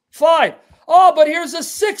 5? 5. Oh, but here's a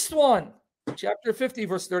 6th one. Chapter 50,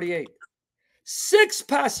 verse 38. 6th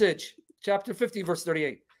passage, chapter 50, verse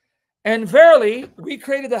 38. And verily, we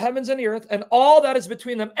created the heavens and the earth and all that is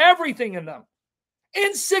between them, everything in them,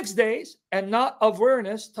 in 6 days, and not of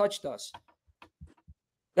weariness touched us.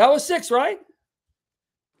 That was 6, right?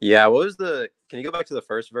 Yeah, what was the, can you go back to the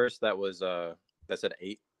first verse that was, that said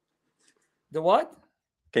 8? The what?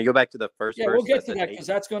 Can you go back to the first verse? Yeah, we'll get to said that 8? because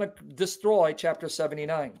that's going to destroy chapter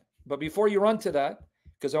 79. But before you run to that,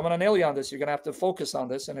 because I'm going to nail you on this, you're going to have to focus on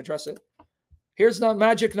this and address it. Here's the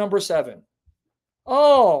magic number 7.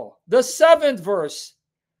 Oh, the 7th verse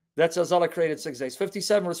that says Allah created 6 days.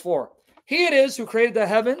 57 verse 4. He it is who created the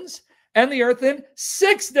heavens and the earth in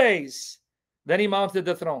 6 days. Then he mounted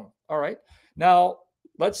the throne. All right. Now,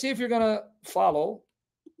 let's see if you're going to follow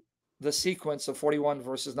the sequence of 41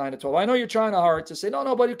 verses 9 to 12. I know you're trying hard to say,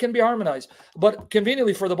 no, but it can be harmonized. But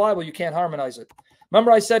conveniently for the Bible, you can't harmonize it.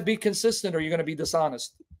 Remember I said be consistent or you're going to be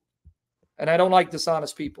dishonest. And I don't like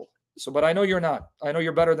dishonest people. So, but I know you're not. I know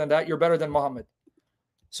you're better than that. You're better than Muhammad.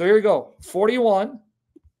 So here we go. 41.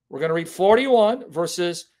 We're going to read 41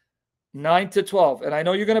 verses 9 to 12. And I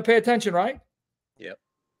know you're going to pay attention, right? Yep.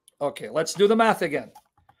 Okay, let's do the math again.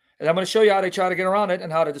 And I'm going to show you how they try to get around it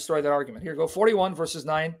and how to destroy that argument. Here, go 41 verses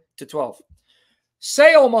 9 to 12.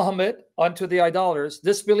 Say, O Muhammad, unto the idolaters,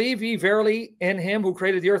 disbelieve ye verily in him who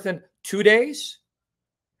created the earth in 2 days?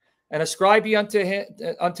 And ascribe ye unto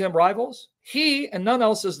him rivals? He and none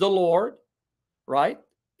else is the Lord, right?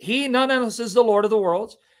 He, none else, is the Lord of the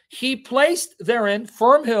worlds. He placed therein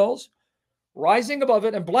firm hills, rising above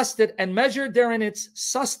it, and blessed it, and measured therein its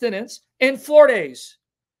sustenance in 4 days.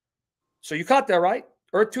 So you caught that, right?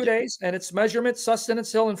 Earth 2 days, and its measurement,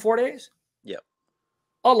 sustenance, hill in 4 days? Yep.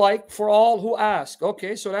 Alike for all who ask.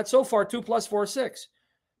 Okay, so that's so far 2 plus 4 is 6.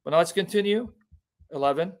 But now let's continue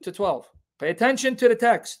 11 to 12. Pay attention to the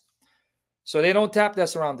text so they don't tap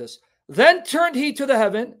this around this. Then turned he to the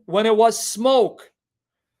heaven when it was smoke.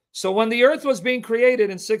 So when the earth was being created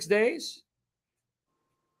in 6 days,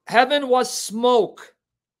 heaven was smoke.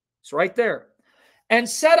 It's right there. And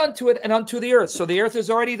said unto it and unto the earth. So the earth is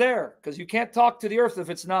already there, because you can't talk to the earth if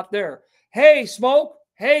it's not there. Hey, smoke.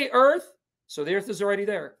 Hey, earth. So the earth is already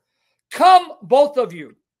there. Come, both of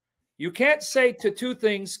you. You can't say to two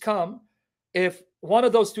things, come, if one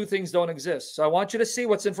of those two things don't exist. So I want you to see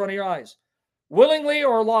what's in front of your eyes. Willingly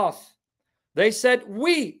or loth? They said,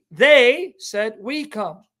 we. They said, we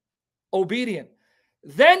come. Obedient.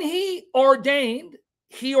 Then he ordained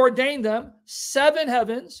them 7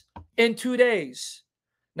 heavens in 2 days.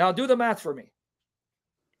 Now do the math for me.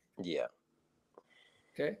 Yeah.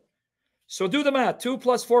 Okay. So do the math. 2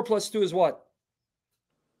 plus 4 plus 2 is what?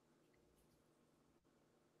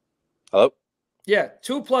 Hello? Yeah.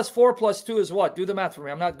 2 plus 4 plus 2 is what? Do the math for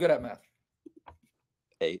me. I'm not good at math.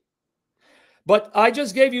 8. But I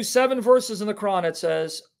just gave you 7 verses in the Quran. It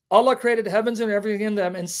says, Allah created heavens and everything in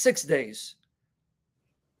them in 6 days.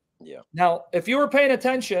 Yeah. Now, if you were paying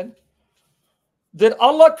attention, did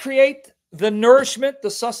Allah create the nourishment,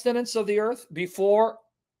 the sustenance of the earth before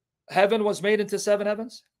heaven was made into 7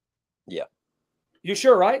 heavens? Yeah. You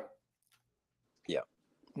sure, right? Yeah.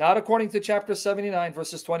 Not according to chapter 79,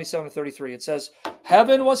 verses 27 to 33. It says,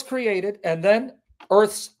 heaven was created and then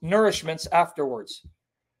earth's nourishments afterwards.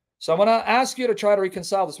 So I'm going to ask you to try to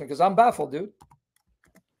reconcile this one because I'm baffled, dude.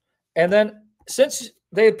 And then since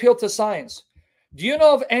they appeal to science, do you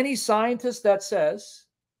know of any scientist that says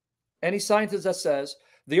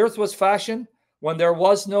the earth was fashioned when there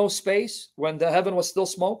was no space, when the heaven was still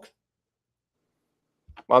smoke?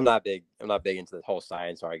 Well, I'm not big into the whole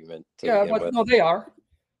science argument. Yeah, but no, they are.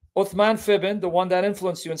 Uthman Fibin, the one that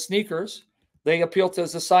influenced you in sneakers, they appeal to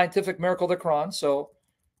as the scientific miracle of the Quran. So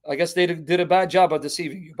I guess they did a bad job of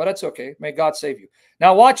deceiving you, but that's okay. May God save you.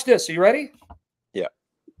 Now watch this. Are you ready? Yeah.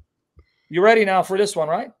 You ready now for this one,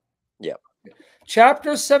 right? Yeah.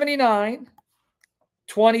 Chapter 79,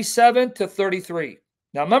 27 to 33.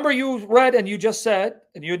 Now remember you read and you just said,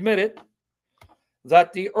 and you admitted,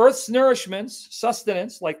 that the earth's nourishments,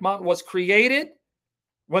 sustenance, like mountain, was created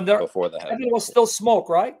when before the heaven was still smoke,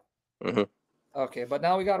 right? Mm-hmm. Okay, but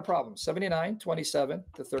now we got a problem. 79, 27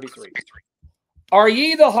 to 33. Are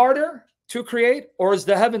ye the harder to create, or is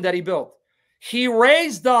the heaven that he built? He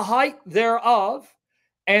raised the height thereof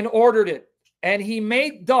and ordered it. And he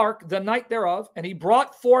made dark the night thereof, and he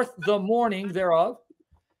brought forth the morning thereof.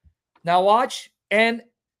 Now watch. And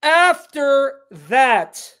afterwards,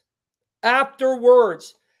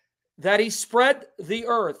 that he spread the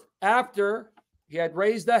earth, after he had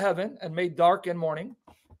raised the heaven and made dark and morning,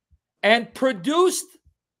 and produced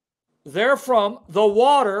therefrom the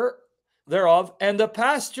water thereof and the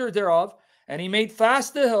pasture thereof, and he made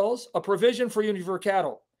fast the hills, a provision for you and for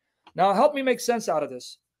cattle. Now help me make sense out of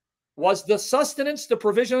this. Was the sustenance, the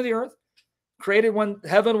provision of the earth, created when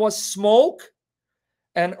heaven was smoke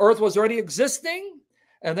and earth was already existing,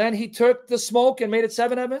 and then he took the smoke and made it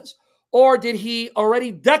 7 heavens? Or did he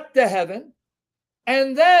already deck the heaven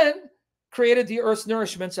and then created the earth's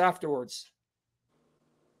nourishments afterwards?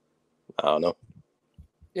 I don't know.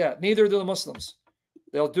 Yeah, neither do the Muslims.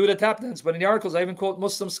 They'll do the tap dance, but in the articles I even quote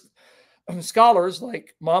Muslim scholars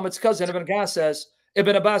like Muhammad's cousin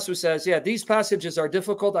Ibn Abbas, who says, yeah, these passages are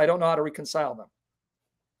difficult. I don't know how to reconcile them.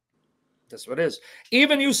 That's what it is.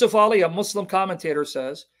 Even Yusuf Ali, a Muslim commentator,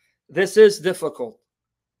 says this is difficult,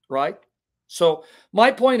 right? So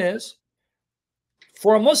my point is,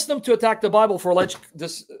 for a Muslim to attack the Bible for alleged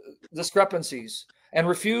discrepancies and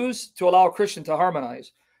refuse to allow a Christian to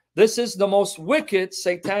harmonize, this is the most wicked,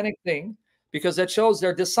 satanic thing, because that shows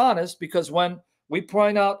they're dishonest, because when we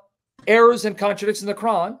point out errors and contradictions in the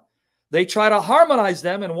Quran, they try to harmonize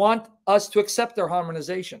them and want us to accept their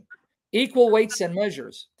harmonization. Equal weights and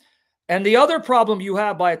measures. And the other problem you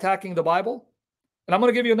have by attacking the Bible, and I'm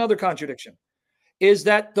going to give you another contradiction, is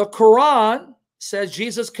that the Quran says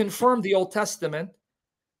Jesus confirmed the Old Testament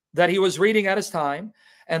that he was reading at his time,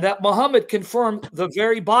 and that Muhammad confirmed the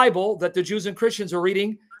very Bible that the Jews and Christians were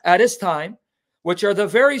reading at his time, which are the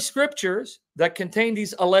very scriptures that contain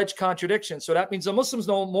these alleged contradictions. So that means the Muslims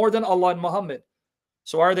know more than Allah and Muhammad.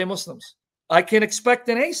 So why are they Muslims? I can expect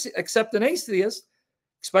an atheist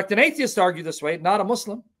to argue this way, not a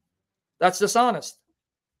Muslim. That's dishonest.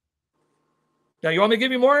 Now, you want me to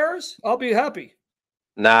give you more errors? I'll be happy.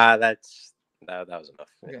 Nah, that was enough.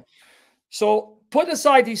 Okay. So put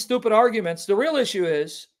aside these stupid arguments. The real issue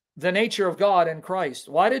is the nature of God and Christ.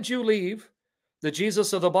 Why did you leave the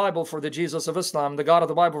Jesus of the Bible for the Jesus of Islam, the God of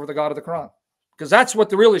the Bible for the God of the Quran? Because that's what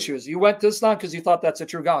the real issue is. You went to Islam because you thought that's a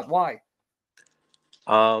true God. Why?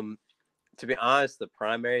 To be honest, the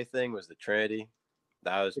primary thing was the Trinity.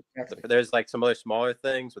 That was there's like some other smaller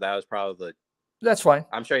things, but that was probably the. That's fine.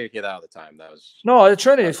 I'm sure you hear that all the time. That was no, the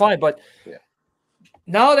Trinity is fine, but yeah.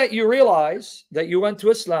 Now that you realize that you went to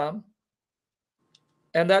Islam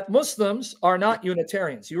and that Muslims are not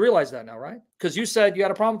Unitarians, you realize that now, right? Because you said you had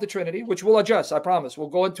a problem with the Trinity, which we'll address, I promise. We'll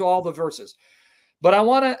go into all the verses. But I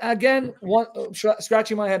want to, again,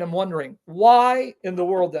 scratching my head and wondering, why in the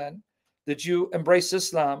world then did you embrace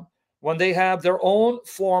Islam when they have their own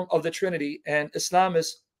form of the Trinity and Islam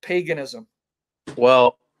is paganism?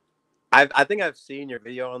 Well, I think I've seen your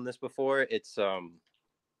video on this before. It's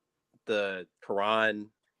the Quran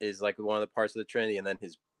is like one of the parts of the Trinity, and then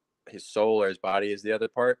his soul or his body is the other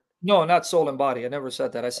part. No, not soul and body. I never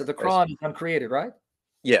said that. I said the Quran is uncreated, right?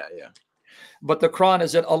 Yeah. But the Quran,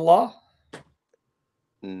 is it Allah?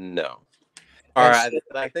 No. All right.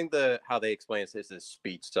 I think how they explain it is his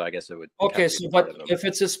speech, so I guess it would. Okay, so but if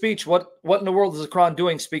it's a speech, what in the world is the Quran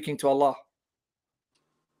doing speaking to Allah?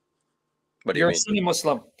 What do you mean? You're a Sunni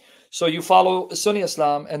Muslim, so you follow Sunni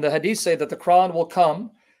Islam, and the Hadith say that the Quran will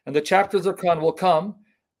come, and the chapters of the Quran will come,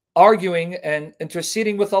 arguing and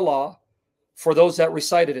interceding with Allah for those that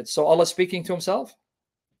recited it. So Allah speaking to Himself.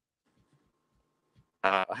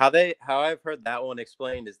 How I've heard that one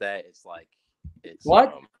explained is that it's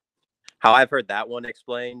what? How I've heard that one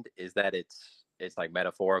explained is that it's like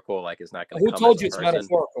metaphorical, like it's not going to. Who told you it's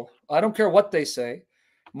metaphorical? I don't care what they say.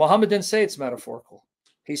 Muhammad didn't say it's metaphorical.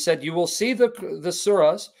 He said you will see the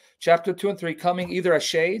surahs, chapter 2 and 3, coming either as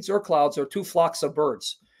shades or clouds or two flocks of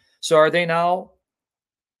birds. So are they now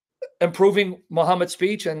improving Muhammad's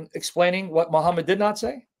speech and explaining what Muhammad did not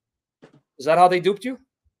say? Is that how they duped you?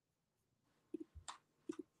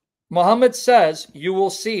 Muhammad says, you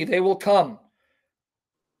will see, they will come.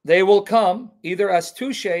 They will come either as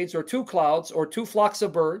two shades or two clouds or two flocks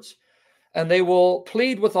of birds, and they will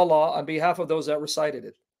plead with Allah on behalf of those that recited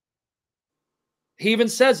it. He even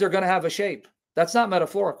says they're going to have a shape. That's not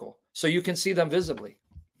metaphorical. So you can see them visibly.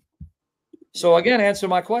 So again, answer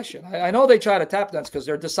my question. I know they try to tap dance because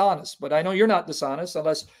they're dishonest, but I know you're not dishonest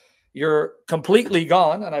unless you're completely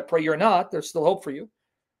gone, and I pray you're not. There's still hope for you.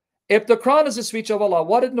 If the Quran is a speech of Allah,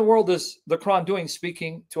 what in the world is the Quran doing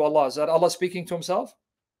speaking to Allah? Is that Allah speaking to Himself?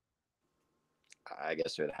 I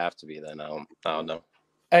guess it would have to be then. I don't know.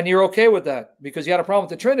 And you're okay with that because you had a problem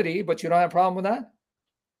with the Trinity, but you don't have a problem with that?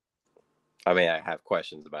 I mean, I have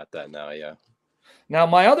questions about that now, yeah. Now,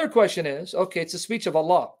 my other question is, okay, it's a speech of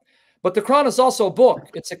Allah, but the Quran is also a book.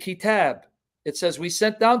 It's a kitab. It says, we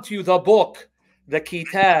sent down to you the book, the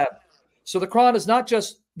kitab. So the Quran is not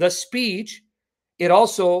just the speech. It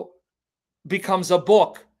also becomes a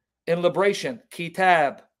book in liberation,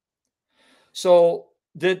 kitab. So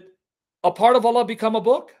did a part of Allah become a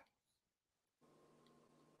book?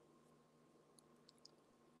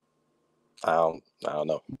 I don't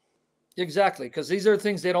know. Exactly, because these are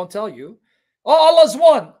things they don't tell you. Oh, Allah's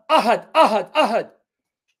one. Ahad, ahad, ahad.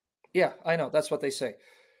 Yeah, I know. That's what they say.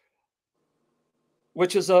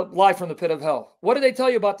 Which is a lie from the pit of hell. What did they tell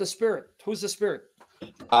you about the Spirit? Who's the Spirit?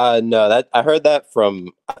 No, I heard that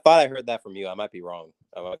from. I thought I heard that from you. I might be wrong.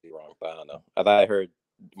 But I don't know. I thought I heard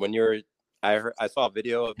when you're. I saw a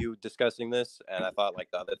video of you discussing this, and I thought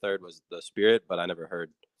like the other third was the Spirit, but I never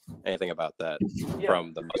heard anything about that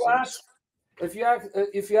from the Muslims. If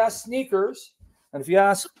you ask sneakers, and if you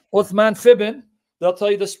ask Uthman Fibin, they'll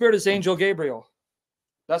tell you the Spirit is Angel Gabriel.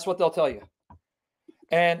 That's what they'll tell you.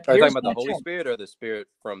 And are you talking about the Holy Spirit or the Spirit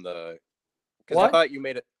from the? Because I thought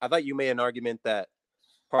you made an argument that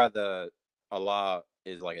part of the Allah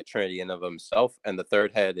is like a Trinity in of Himself, and the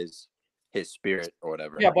third head is His Spirit or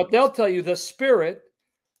whatever. Yeah, but they'll tell you the Spirit,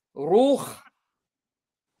 Ruh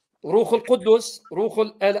al-Qudus,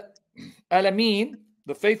 Ruh al-Amin,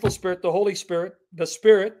 the faithful Spirit, the Holy Spirit, the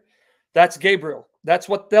Spirit, that's Gabriel. That's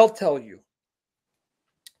what they'll tell you.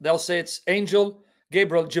 They'll say it's Angel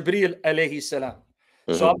Gabriel, Jibril alayhi salam.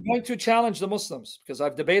 Mm-hmm. So I'm going to challenge the Muslims because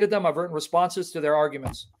I've debated them. I've written responses to their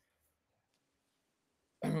arguments.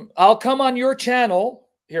 I'll come on your channel.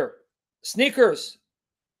 Here, sneakers.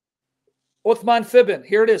 Uthman Fibin.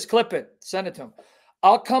 Here it is. Clip it. Send it to him.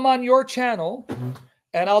 I'll come on your channel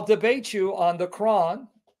and I'll debate you on the Quran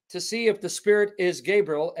to see if the Spirit is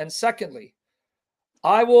Gabriel. And secondly,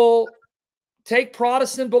 I will take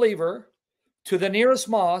Protestant believer to the nearest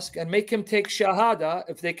mosque and make him take shahada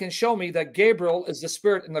if they can show me that Gabriel is the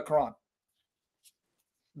spirit in the Quran.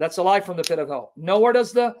 That's a lie from the pit of hell. Nowhere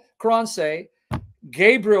does the Quran say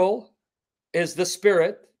Gabriel is the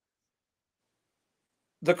spirit.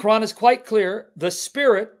 The Quran is quite clear. The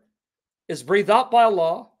spirit is breathed out by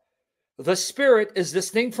Allah. The spirit is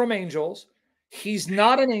distinct from angels. He's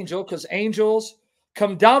not an angel because angels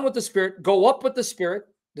come down with the spirit, go up with the spirit.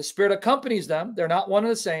 The spirit accompanies them. They're not one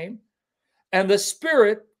and the same. And the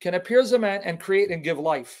spirit can appear as a man and create and give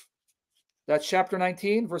life. That's chapter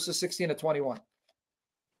 19, verses 16 to 21.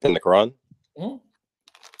 In the Quran? Mm-hmm.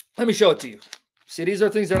 Let me show it to you. See, these are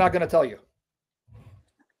things they're not going to tell you.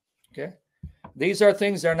 Okay? These are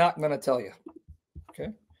things they're not going to tell you. Okay?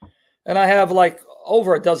 And I have like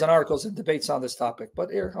over a dozen articles and debates on this topic. But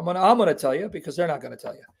here, I'm gonna tell you because they're not going to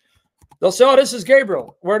tell you. They'll say, oh, this is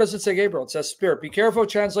Gabriel. Where does it say Gabriel? It says spirit. Be careful of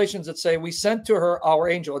translations that say, we sent to her our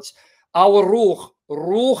angel. It's our ruh.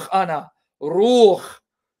 Ruh ana. Ruh.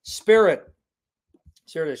 Spirit.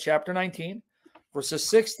 So here it is, chapter 19, verses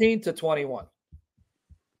 16 to 21.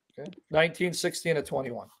 Okay? 19, 16 to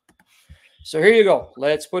 21. So here you go.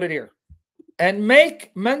 Let's put it here. And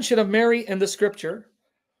make mention of Mary in the scripture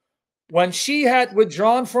when she had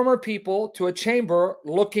withdrawn from her people to a chamber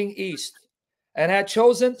looking east and had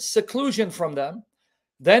chosen seclusion from them.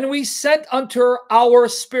 Then we sent unto her our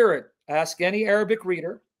spirit. Ask any Arabic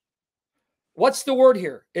reader. What's the word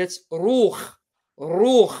here? It's ruh.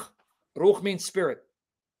 Ruh. Ruh means spirit.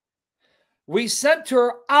 We sent to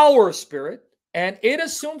her our spirit, and it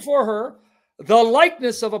assumed for her the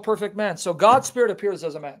likeness of a perfect man. So God's spirit appears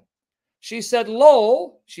as a man. She said,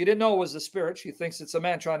 lo, she didn't know it was the spirit. She thinks it's a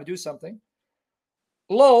man trying to do something.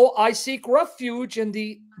 Lo, I seek refuge in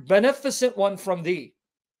the beneficent one from thee.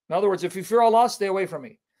 In other words, if you fear Allah, stay away from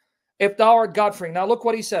me. If thou art God-fearing. Now look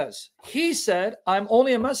what he says. He said, I'm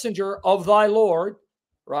only a messenger of thy Lord,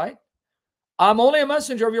 right? I'm only a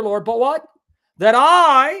messenger of your Lord, but what? That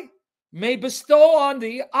I may bestow on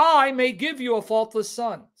thee, I may give you a faultless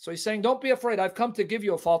son. So he's saying, don't be afraid. I've come to give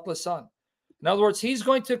you a faultless son. In other words, he's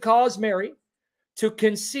going to cause Mary to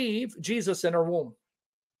conceive Jesus in her womb.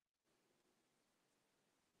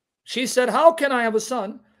 She said, how can I have a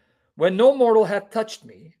son when no mortal hath touched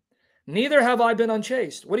me? Neither have I been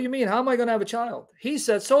unchaste. What do you mean? How am I going to have a child? He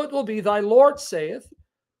said, so it will be, thy Lord saith,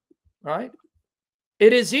 right?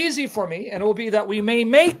 It is easy for me, and it will be that we may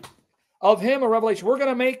make of him a revelation. We're going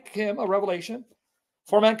to make him a revelation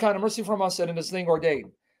for mankind, a mercy from us, and in this thing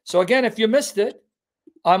ordained. So again, if you missed it,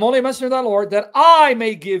 I'm only a messenger of thy Lord, that I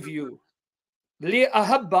may give you,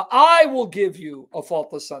 I will give you a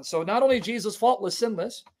faultless son. So not only Jesus faultless,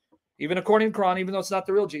 sinless, even according to Quran, even though it's not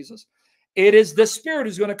the real Jesus, it is the Spirit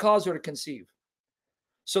who's going to cause her to conceive.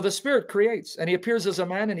 So the Spirit creates, and he appears as a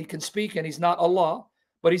man, and he can speak, and he's not Allah,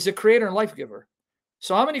 but he's a creator and life giver.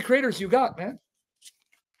 So how many creators you got, man?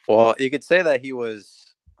 Well, you could say that he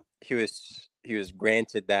was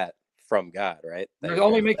granted that from God, right? You're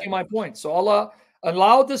only making my point. So Allah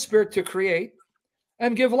allowed the Spirit to create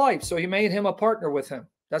and give life. So he made him a partner with him.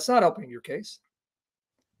 That's not helping your case.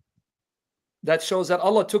 That shows that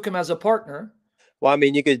Allah took him as a partner. Well, I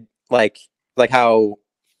mean, you could like how,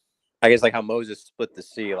 I guess, like how Moses split the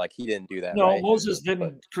sea. Like he didn't do that. No, right? Moses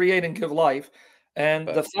didn't create and give life. And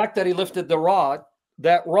the fact that he lifted the rod,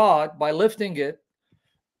 that rod, by lifting it,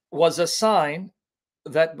 was a sign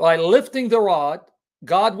that by lifting the rod,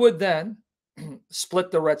 God would then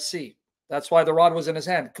split the Red Sea. That's why the rod was in his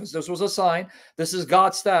hand, because this was a sign. This is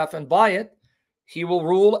God's staff, and by it, he will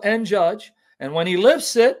rule and judge. And when he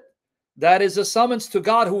lifts it, that is a summons to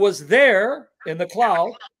God, who was there in the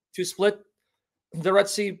cloud, to split the Red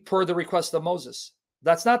Sea per the request of Moses.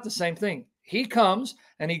 That's not the same thing. He comes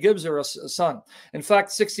and he gives her a son. In fact,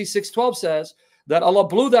 66:12 says that Allah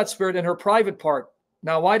blew that spirit in her private part.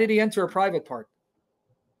 Now, why did he enter her private part?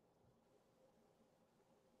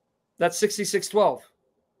 That's 66:12.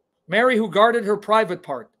 Mary, who guarded her private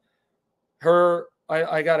part. Her,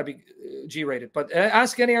 I got to be G-rated, but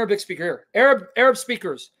ask any Arabic speaker here. Arab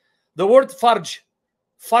speakers, the word farj,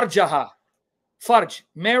 farjaha, farj.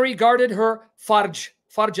 Mary guarded her farj,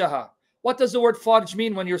 farjaha. What does the word farj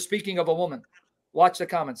mean when you're speaking of a woman? Watch the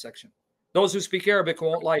comment section. Those who speak Arabic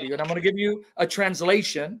won't lie to you. And I'm going to give you a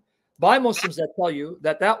translation by Muslims that tell you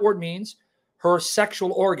that that word means her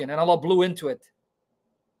sexual organ, and Allah blew into it.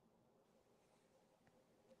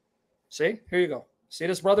 See, here you go. See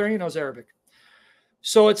this brother? He knows Arabic.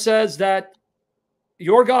 So it says that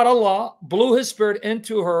your God Allah blew his spirit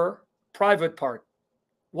into her private part.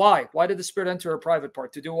 Why? Why did the spirit enter her private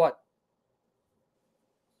part? To do what?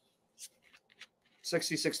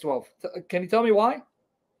 66:12. Can you tell me why?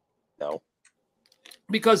 No.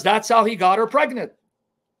 because that's how he got her pregnant.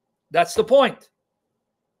 That's the point.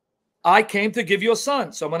 I came to give you a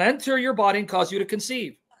son. So I'm going to enter your body and cause you to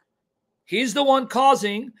conceive. He's the one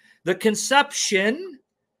causing the conception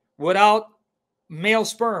without male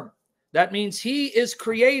sperm. That means he is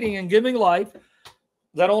creating and giving life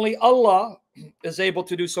that only Allah is able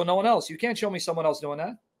to do, so no one else. You can't show me someone else doing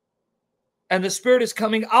that. And the spirit is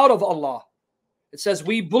coming out of Allah. It says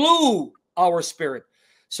we blew our spirit.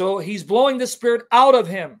 So he's blowing the spirit out of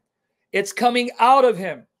him. It's coming out of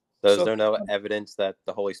him. So is there no evidence that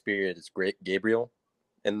the Holy Spirit is Gabriel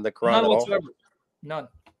in the Quran None at whatsoever. all? None.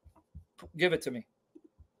 Give it to me.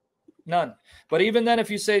 None. But even then,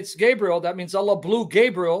 if you say it's Gabriel, that means Allah blew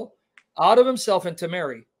Gabriel out of himself into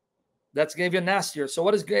Mary. That's even nastier. So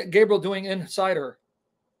what is Gabriel doing inside her?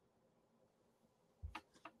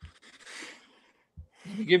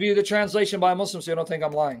 Let me give you the translation by a Muslim so you don't think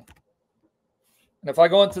I'm lying. And if I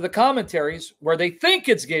go into the commentaries where they think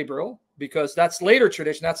it's Gabriel, because that's later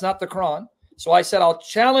tradition, that's not the Quran. So I said, I'll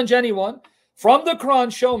challenge anyone from the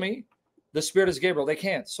Quran, show me the spirit is Gabriel. They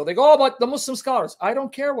can't. So they go, oh, but the Muslim scholars. I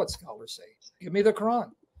don't care what scholars say. Give me the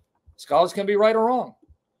Quran. Scholars can be right or wrong.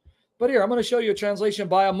 But here, I'm going to show you a translation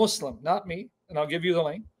by a Muslim, not me, and I'll give you the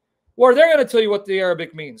link, where they're going to tell you what the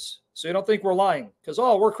Arabic means. So you don't think we're lying. Because,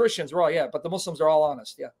 oh, we're Christians. We're all, yeah, but the Muslims are all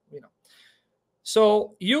honest. Yeah, we know.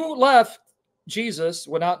 So you left Jesus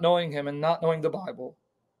without knowing him and not knowing the Bible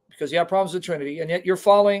because you have problems with Trinity, and yet you're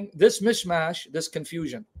following this mishmash, this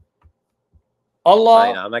confusion.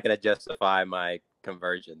 Allah. I'm not going to justify my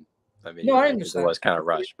conversion. I mean, no, I understand. It was kind of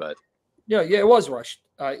rushed, but yeah, it was rushed.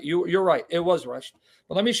 You're right. It was rushed.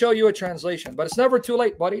 But let me show you a translation. But it's never too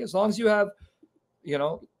late, buddy. As long as you have,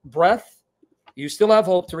 breath, you still have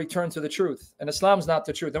hope to return to the truth. And Islam's not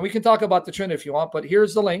the truth. And we can talk about the Trinity if you want, but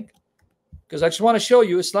here's the link. Because I just want to show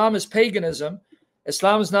you Islam is paganism.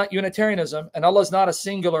 Islam is not Unitarianism. And Allah is not a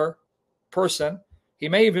singular person. He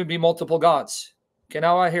may even be multiple gods. Okay,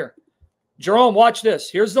 now right here. Jerome, watch this.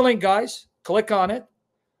 Here's the link, guys. Click on it.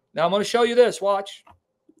 Now I'm going to show you this. Watch.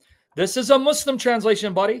 This is a Muslim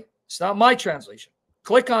translation, buddy. It's not my translation.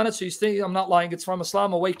 Click on it so you see I'm not lying. It's from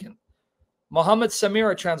Islam Awakened. Muhammad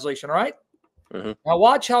Samira translation, all right? Mm-hmm. Now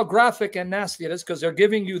watch how graphic and nasty it is because they're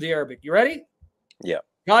giving you the Arabic. You ready? Yeah.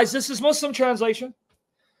 Guys, this is Muslim translation.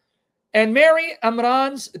 And Mary,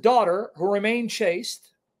 Imran's daughter, who remained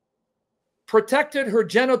chaste, protected her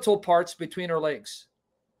genital parts between her legs.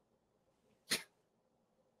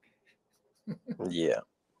 Yeah.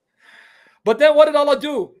 But then what did Allah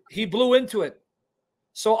do? He blew into it.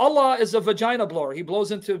 So Allah is a vagina blower. He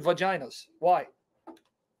blows into vaginas. Why?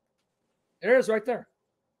 There it is right there.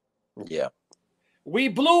 Yeah. We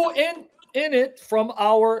blew in it from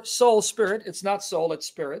our soul spirit. It's not soul, it's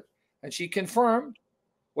spirit. And she confirmed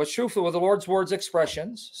what's truthful with the Lord's words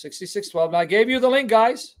expressions, 66:12. Now I gave you the link,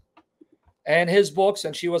 guys, and his books,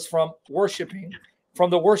 and she was from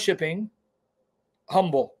the worshiping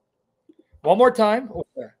humble. One more time. Over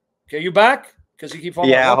there. Okay, you back? Because you keep falling.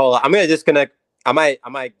 Yeah, hold on. I'm gonna disconnect. I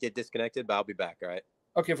might get disconnected, but I'll be back. All right.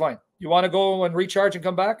 Okay, fine. You want to go and recharge and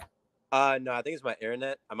come back? No, I think it's my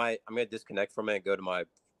internet. I'm gonna disconnect from it and go to my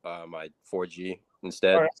my 4G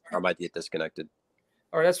instead. Right. I might get disconnected.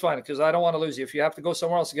 All right, that's fine because I don't want to lose you. If you have to go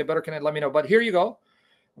somewhere else to get better connect, let me know. But here you go.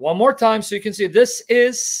 One more time so you can see this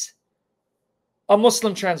is a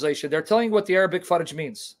Muslim translation. They're telling you what the Arabic fudge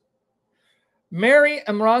means. Mary,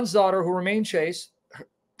 Imran's daughter, who remained chaste,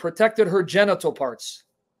 protected her genital parts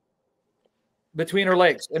between her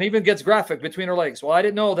legs, and even gets graphic between her legs. Well, I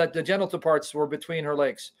didn't know that the genital parts were between her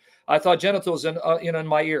legs. I thought genitals in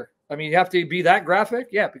my ear. I mean, you have to be that graphic,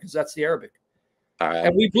 yeah, because that's the Arabic. All right.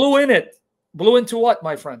 And we blew in it. Blew into what,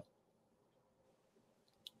 my friend?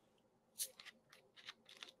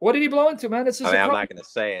 What did he blow into, man? This is I'm not going to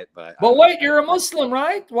say it, but wait, you're a Muslim,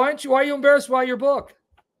 right? Why are you embarrassed by your book?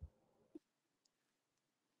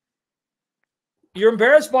 You're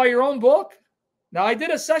embarrassed by your own book? Now, I did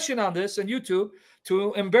a session on this on YouTube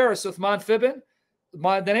to embarrass Uthman Fibin.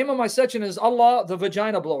 The name of my session is Allah, the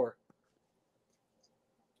Vagina Blower.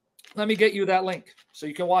 Let me get you that link so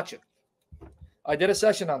you can watch it. I did a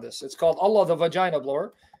session on this. It's called Allah, the Vagina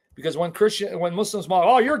Blower, because when Muslims mock,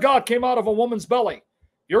 oh, your God came out of a woman's belly.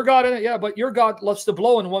 Your God in it, yeah, but your God loves to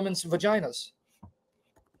blow in women's vaginas.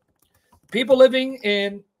 People living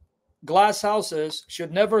in glass houses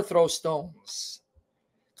should never throw stones,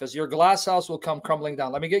 because your glass house will come crumbling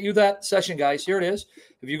down. Let me get you that session, guys. Here it is.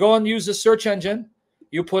 If you go and use the search engine,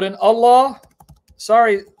 you put in Allah,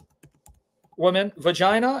 sorry, women,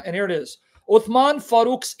 vagina, and here it is. Uthman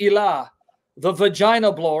Farouk's Ilah, the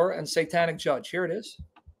Vagina Blower and Satanic Judge. Here it is.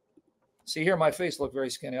 See here, my face look very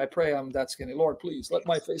skinny. I pray I'm that skinny. Lord, please let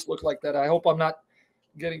my face look like that. I hope I'm not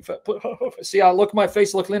Getting fat. See, I look, my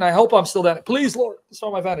face look lean. I hope I'm still that. Please, Lord, it's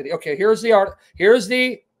all my vanity. Okay, here's the art. Here's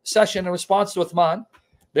the session in response to Uthman.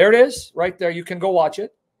 There it is, right there. You can go watch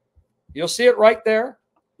it. You'll see it right there.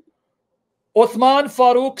 Uthman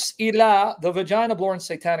Farouk's Ilah, the vagina-born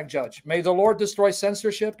satanic judge. May the Lord destroy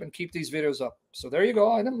censorship and keep these videos up. So there you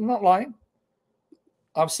go. I'm not lying.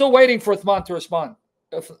 I'm still waiting for Uthman to respond.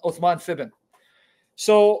 Uthman Fibin.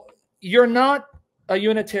 So you're not a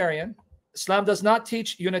Unitarian. Islam does not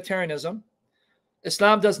teach Unitarianism.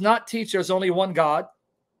 Islam does not teach there's only one God.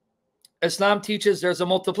 Islam teaches there's a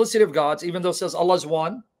multiplicity of gods, even though it says Allah is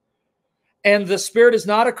one. And the spirit is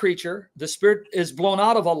not a creature. The spirit is blown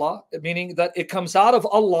out of Allah, meaning that it comes out of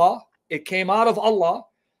Allah. It came out of Allah.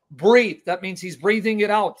 Breathe. That means he's breathing it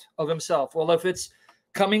out of himself. Well, if it's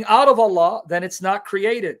coming out of Allah, then it's not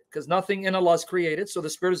created, because nothing in Allah is created. So the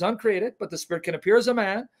spirit is uncreated, but the spirit can appear as a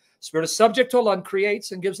man. Spirit is subject to Allah and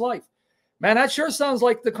creates and gives life. Man, that sure sounds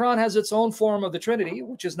like the Quran has its own form of the Trinity,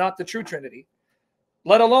 which is not the true Trinity,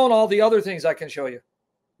 let alone all the other things I can show you.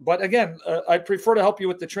 But again, I prefer to help you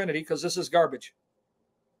with the Trinity because this is garbage.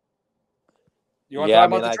 You want to talk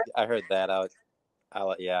about the Trinity? I heard that.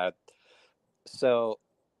 Yeah. So,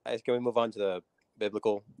 can we move on to the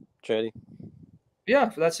biblical Trinity? Yeah,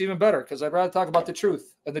 that's even better, because I'd rather talk about the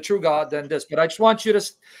truth and the true God than this. But I just want you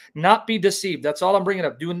to not be deceived. That's all I'm bringing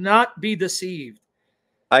up. Do not be deceived.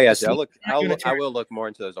 I got you. I will look more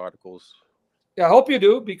into those articles. Yeah, I hope you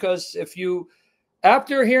do, because if you,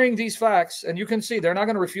 after hearing these facts, and you can see they're not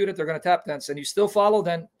going to refute it, they're going to tap dance, and you still follow,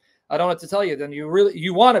 then I don't have to tell you, then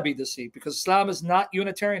you want to be deceived, because Islam is not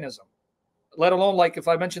Unitarianism. Let alone, like if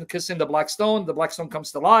I mentioned kissing the black stone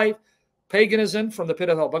comes to life, paganism from the pit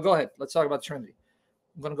of hell. But go ahead, let's talk about the Trinity.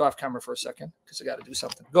 I'm going to go off camera for a second because I got to do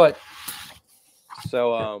something. Go ahead.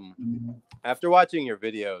 So, after watching your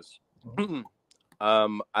videos,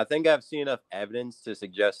 I think I've seen enough evidence to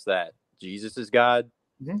suggest that Jesus is God.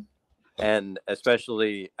 Mm-hmm. And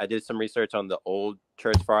especially, I did some research on the old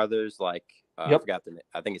church fathers, like I forgot the name.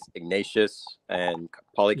 I think it's Ignatius and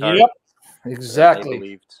Polycarp. Yep,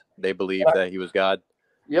 exactly. They believed that he was God.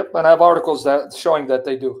 Yep, and I have articles that showing that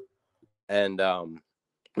they do. And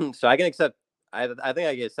so I can accept. I think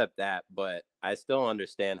I can accept that, but I still don't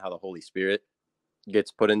understand how the Holy Spirit gets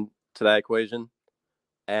put into that equation.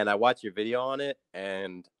 And I watched your video on it,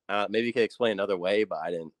 and maybe you could explain another way, but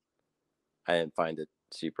I didn't find it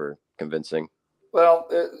super convincing. Well,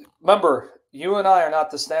 remember, you and I are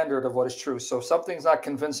not the standard of what is true. So if something's not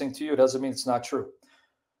convincing to you, doesn't mean it's not true,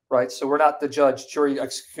 right? So we're not the judge, jury,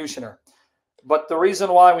 executioner. But the reason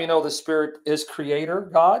why we know the Spirit is creator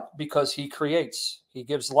God, because he creates, he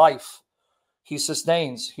gives life, he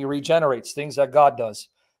sustains, he regenerates, things that God does.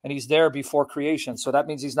 And he's there before creation. So that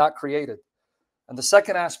means he's not created. And the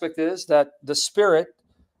second aspect is that the Spirit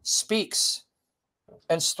speaks,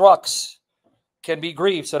 instructs, can be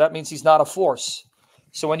grieved. So that means he's not a force.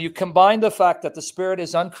 So when you combine the fact that the Spirit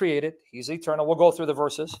is uncreated, he's eternal, we'll go through the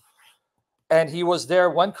verses, and he was there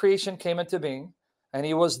when creation came into being, and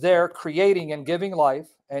he was there creating and giving life,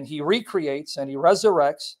 and he recreates and he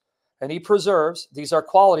resurrects and he preserves. These are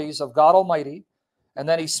qualities of God Almighty. And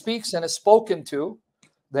then he speaks and is spoken to.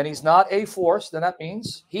 Then he's not a force. Then that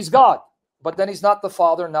means he's God. But then he's not the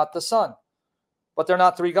Father, not the Son. But they're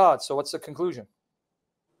not three gods. So what's the conclusion?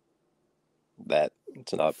 That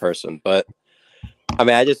it's not a person. But I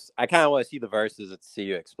mean, I kind of want to see the verses and see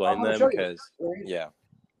you explain them, because yeah.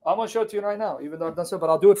 I'm going to show it to you right now, even though I've done so, but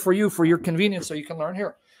I'll do it for you for your convenience so you can learn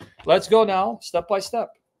here. Let's go now step by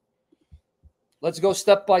step. Let's go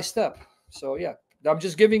step by step. So yeah, I'm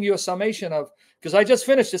just giving you a summation of, because I just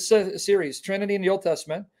finished this series, Trinity in the Old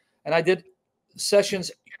Testament, and I did sessions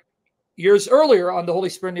years earlier on the Holy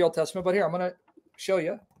Spirit in the Old Testament, but here, I'm going to show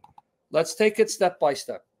you. Let's take it step by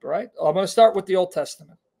step, all right? I'm going to start with the Old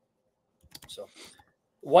Testament. So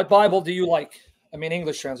what Bible do you like? I mean,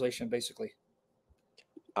 English translation, basically.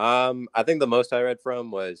 I think the most I read from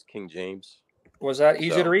was King James. Was that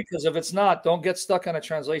easy to read? Because if it's not, don't get stuck on a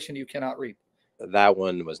translation you cannot read. That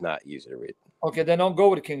one was not easy to read. Okay, then don't go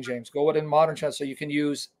with King James. Go with a modern translation. So you can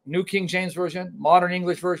use New King James Version, Modern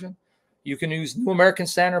English Version. You can use New American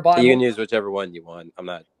Standard Bible. You can use whichever one you want. I'm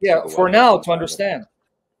not. Yeah, for now to understand.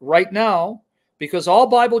 Right now, because all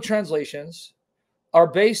Bible translations are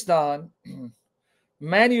based on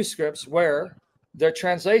manuscripts where their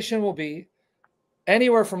translation will be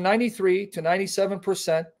anywhere from 93 to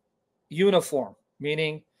 97% uniform,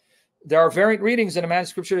 meaning there are variant readings in a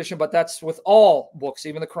manuscript tradition, but that's with all books,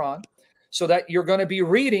 even the Quran, so that you're going to be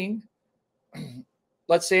reading,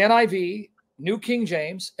 let's say NIV, New King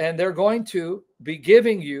James, and they're going to be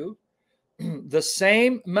giving you the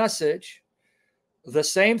same message, the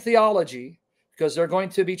same theology, because they're going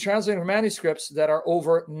to be translating manuscripts that are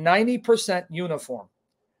over 90% uniform.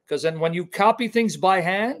 Because then when you copy things by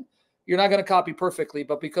hand, you're not going to copy perfectly.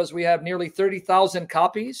 But because we have nearly 30,000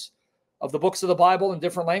 copies of the books of the Bible in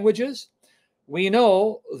different languages, we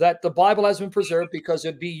know that the Bible has been preserved because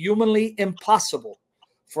it'd be humanly impossible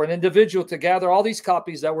for an individual to gather all these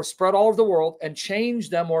copies that were spread all over the world and change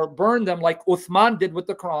them or burn them like Uthman did with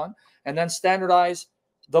the Quran and then standardize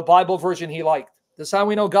the Bible version he liked. This is how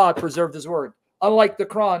we know God preserved his word. Unlike the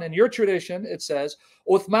Quran, in your tradition, it says,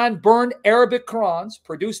 Uthman burned Arabic Qurans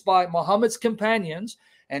produced by Muhammad's companions,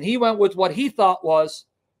 and he went with what he thought was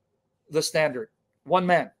the standard. One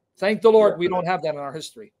man. Thank the Lord we don't have that in our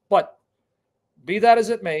history. But be that as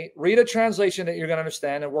it may, read a translation that you're going to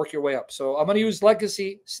understand and work your way up. So I'm going to use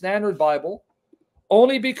Legacy Standard Bible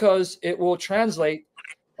only because it will translate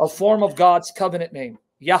a form of God's covenant name,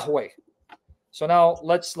 Yahweh. So now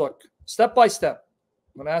let's look step by step.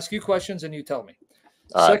 I'm going to ask you questions and you tell me.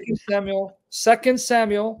 Second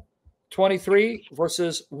Samuel 23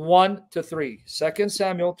 verses 1 to 3. 2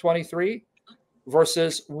 Samuel 23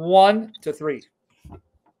 verses 1 to 3.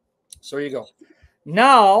 So here you go.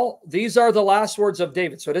 Now, these are the last words of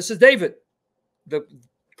David. So this is David, the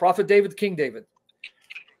prophet David, King David.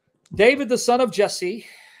 David, the son of Jesse,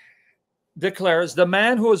 declares, the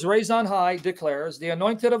man who was raised on high declares, the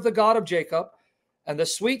anointed of the God of Jacob and the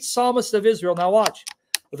sweet psalmist of Israel. Now watch.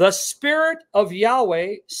 The Spirit of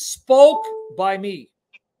Yahweh spoke by me.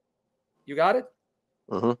 You got it?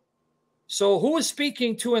 Mm-hmm. So who is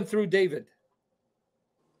speaking to and through David?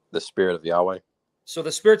 The Spirit of Yahweh. So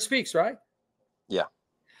the Spirit speaks, right? Yeah.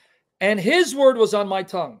 And his word was on my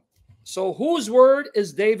tongue. So whose word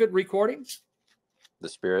is David recording? The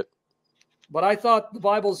Spirit. But I thought the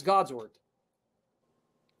Bible is God's word.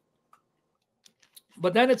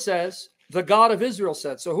 But then it says, the God of Israel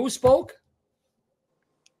said. So who spoke?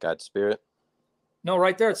 God's Spirit. No,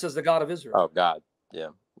 right there it says the God of Israel. Oh, God. Yeah.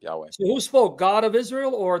 Yahweh. So who spoke? God of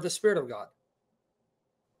Israel or the Spirit of God?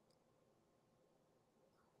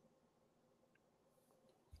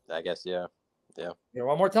 I guess, yeah. Yeah. Here,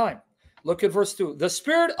 one more time. Look at verse 2. The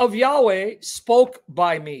Spirit of Yahweh spoke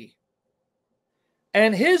by me,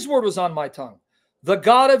 and his word was on my tongue. The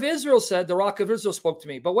God of Israel said, the rock of Israel spoke to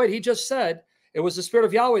me. But wait, he just said it was the Spirit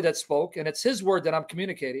of Yahweh that spoke, and it's his word that I'm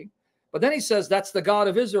communicating. But then he says, that's the God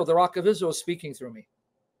of Israel, the rock of Israel speaking through me.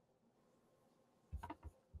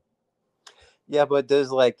 Yeah, but does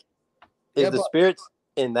the Spirit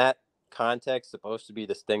in that context supposed to be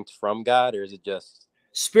distinct from God, or is it just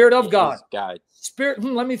Spirit of God? God. Spirit,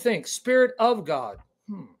 let me think. Spirit of God.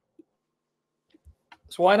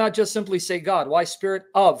 So why not just simply say God? Why Spirit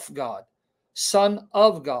of God? Son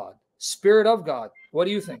of God. Spirit of God. What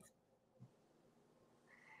do you think?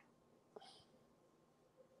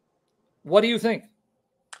 What do you think?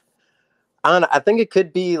 I don't know. I think it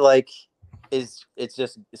could be it's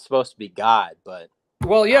supposed to be God, but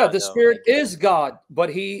well, yeah, the Spirit is God, but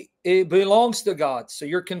it belongs to God. So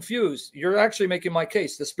you're confused. You're actually making my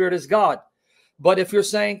case. The Spirit is God. But if you're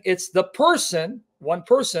saying it's the person, one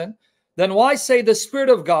person, then why say the Spirit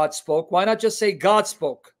of God spoke? Why not just say God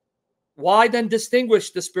spoke? Why then distinguish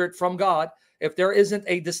the Spirit from God if there isn't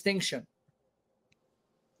a distinction?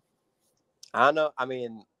 I don't know. I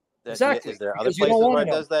mean, exactly. Is there other places where it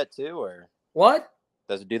does that too, or what?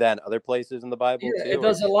 Does it do that in other places in the Bible too? It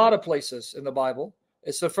does a lot of places in the Bible.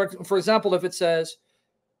 So, for example, if it says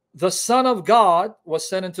the Son of God was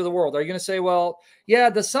sent into the world, are you going to say, well, yeah,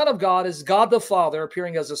 the Son of God is God the Father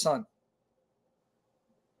appearing as a son?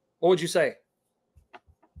 What would you say?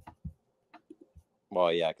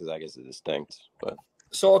 Well, yeah, because I guess it's distinct. But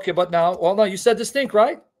so, okay, but now, well, no, you said distinct,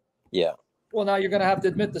 right? Yeah. Well, now you're going to have to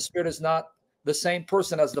admit the Spirit is not the same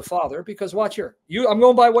person as the Father, because watch here. I'm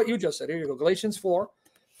going by what you just said. Here you go. Galatians 4,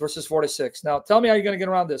 verses 4 to 6. Now, tell me how you're going to get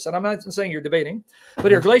around this. And I'm not saying you're debating,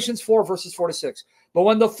 but here, Galatians 4, verses 4 to 6. But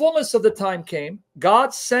when the fullness of the time came,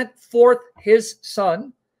 God sent forth his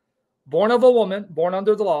Son, born of a woman, born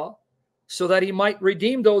under the law, so that he might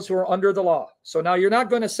redeem those who are under the law. So now you're not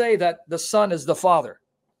going to say that the Son is the Father,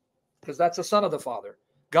 because that's the Son of the Father.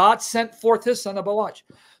 God sent forth his Son, but watch,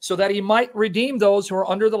 so that he might redeem those who are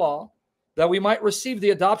under the law, that we might receive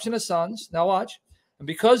the adoption of sons. Now watch. And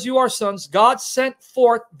because you are sons, God sent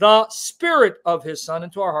forth the Spirit of his Son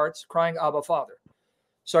into our hearts, crying, Abba, Father.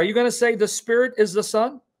 So are you going to say the Spirit is the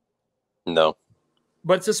Son? No.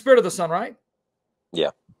 But it's the Spirit of the Son, right?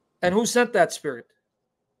 Yeah. And who sent that Spirit?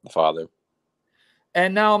 The Father.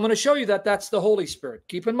 And now I'm going to show you that that's the Holy Spirit.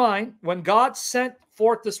 Keep in mind, when God sent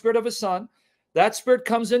forth the Spirit of his Son, that Spirit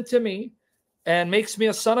comes into me and makes me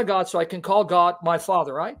a son of God so I can call God my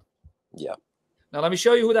Father, right? Yeah. Now let me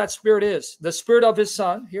show you who that Spirit is. The Spirit of his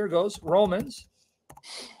Son. Here goes. Romans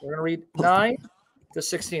We're going to read 9 to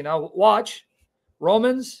 16. Now watch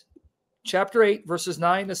Romans chapter 8, verses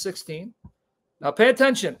 9 to 16. Now pay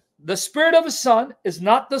attention. The Spirit of His Son is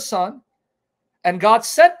not the Son, and God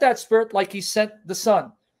sent that Spirit like He sent the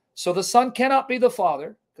Son. So the Son cannot be the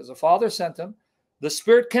Father because the Father sent Him. The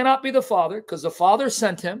Spirit cannot be the Father because the Father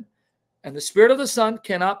sent Him. And the Spirit of the Son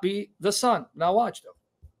cannot be the Son. Now watch, though.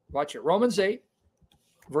 Watch it. Romans 8,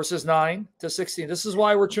 verses 9 to 16. This is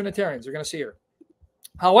why we're Trinitarians. You're going to see here.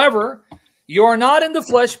 However, you are not in the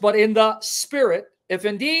flesh, but in the Spirit, if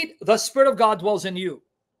indeed the Spirit of God dwells in you.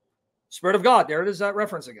 Spirit of God. There it is, that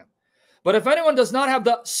reference again. But if anyone does not have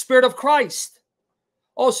the Spirit of Christ.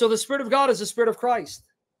 Oh, so the Spirit of God is the Spirit of Christ.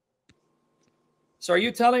 So are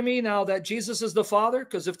you telling me now that Jesus is the Father?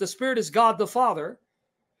 Because if the Spirit is God the Father,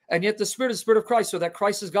 and yet the Spirit is the Spirit of Christ, so that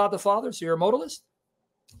Christ is God the Father, so you're a modalist?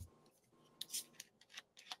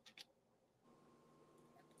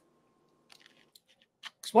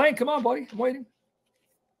 Explain. Come on, buddy. I'm waiting.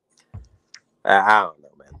 I don't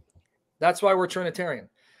know, man. That's why we're Trinitarian.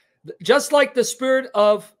 Just like the Spirit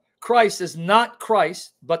of Christ is not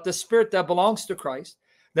Christ, but the Spirit that belongs to Christ,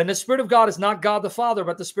 then the Spirit of God is not God the Father,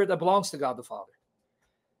 but the Spirit that belongs to God the Father.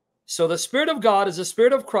 So the Spirit of God is the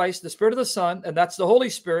Spirit of Christ, the Spirit of the Son, and that's the Holy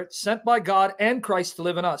Spirit sent by God and Christ to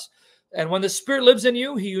live in us. And when the Spirit lives in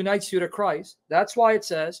you, He unites you to Christ. That's why it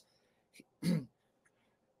says,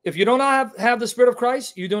 if you do not have the Spirit of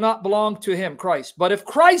Christ, you do not belong to Him, Christ. But if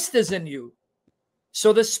Christ is in you,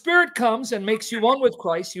 so the Spirit comes and makes you one with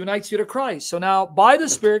Christ, unites you to Christ. So now by the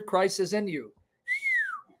Spirit, Christ is in you.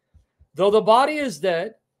 Though the body is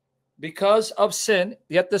dead because of sin,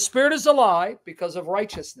 yet the Spirit is alive because of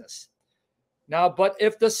righteousness. Now, but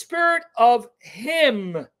if the Spirit of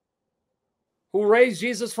Him who raised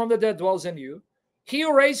Jesus from the dead dwells in you, He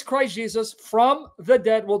who raised Christ Jesus from the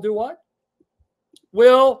dead will do what?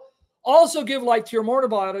 Will also give life to your mortal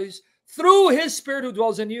bodies through His Spirit who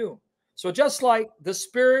dwells in you. So just like the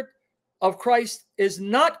Spirit of Christ is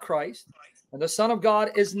not Christ, and the Son of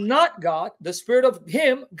God is not God, the Spirit of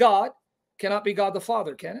Him, God, cannot be God the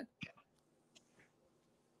Father, can it?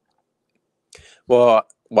 Well,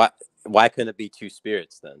 why couldn't it be two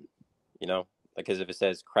spirits then? You know, because if it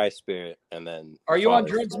says Christ Spirit and then are you on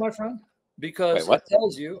drugs, my friend? Because it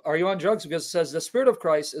tells you, are you on drugs? Because it says the Spirit of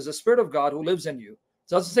Christ is the Spirit of God who lives in you. It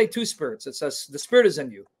doesn't say two spirits. It says the Spirit is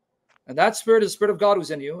in you. And that Spirit is the Spirit of God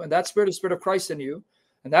who's in you. And that Spirit is the Spirit of Christ in you.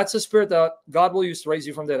 And that's the Spirit that God will use to raise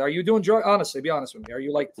you from the dead. Are you doing drugs? Honestly, be honest with me. Are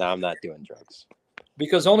you like... No, I'm not doing drugs.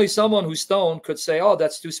 Because only someone who's stoned could say, oh,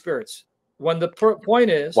 that's two spirits. When the point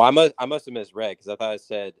is... Well, I must have misread because I thought it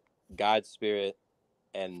said God's Spirit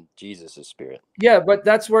and Jesus' Spirit. Yeah, but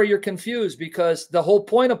that's where you're confused, because the whole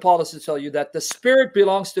point of Paul is to tell you that the Spirit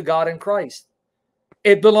belongs to God and Christ.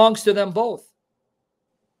 It belongs to them both.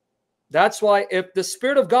 That's why if the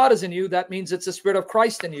Spirit of God is in you, that means it's the Spirit of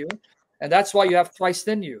Christ in you. And that's why you have Christ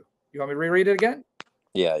in you. You want me to reread it again?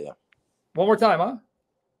 Yeah. One more time, huh?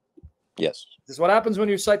 Yes. This is what happens when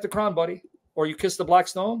you recite the Quran, buddy. Or you kiss the black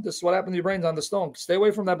stone. This is what happens to your brains on the stone. Stay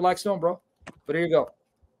away from that black stone, bro. But here you go.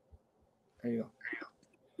 There you go.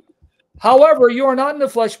 However, you are not in the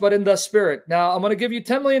flesh, but in the Spirit. Now, I'm going to give you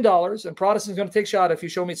 $10 million, and Protestants are going to take a shot if you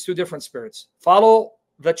show me it's two different spirits. Follow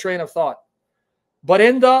the train of thought. But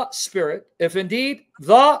in the Spirit, if indeed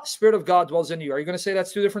the Spirit of God dwells in you, are you going to say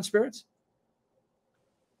that's two different spirits?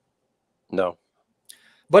 No.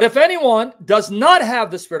 But if anyone does not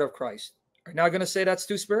have the Spirit of Christ, are you now going to say that's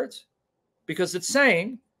two spirits? Because it's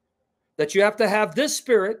saying that you have to have this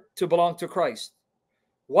Spirit to belong to Christ.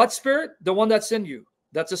 What Spirit? The one that's in you.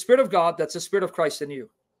 That's the Spirit of God. That's the Spirit of Christ in you.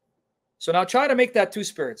 So now try to make that two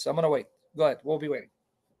spirits. I'm going to wait. Go ahead. We'll be waiting.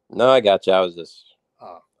 No, I got you. I was just...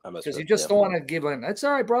 because you just don't want to give in. It's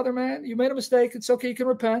all right, brother, man. You made a mistake. It's okay. You can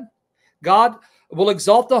repent. God will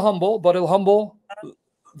exalt the humble, but he'll humble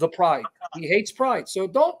the pride. He hates pride. So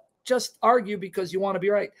don't just argue because you want to be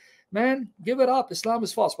right. Man, give it up. Islam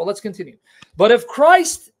is false. But let's continue. But if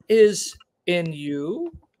Christ is in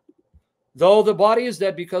you, though the body is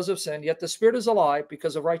dead because of sin, yet the Spirit is alive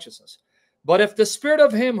because of righteousness. But if the Spirit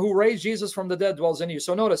of Him who raised Jesus from the dead dwells in you.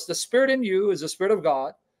 So notice, the Spirit in you is the Spirit of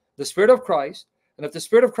God, the Spirit of Christ. And if the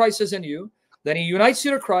Spirit of Christ is in you, then He unites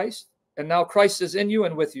you to Christ. And now Christ is in you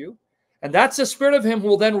and with you. And that's the Spirit of Him who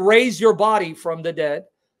will then raise your body from the dead.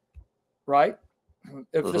 Right?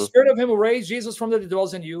 If the Spirit of Him who raised Jesus from the dead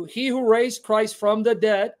dwells in you, He who raised Christ from the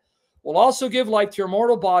dead will also give life to your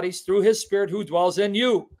mortal bodies through His Spirit who dwells in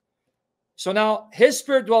you. So now His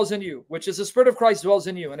Spirit dwells in you, which is the Spirit of Christ dwells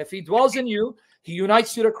in you. And if He dwells in you, He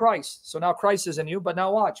unites you to Christ. So now Christ is in you. But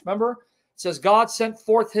now watch. Remember, it says God sent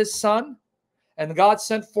forth His Son, and God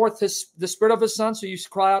sent forth the Spirit of His Son. So you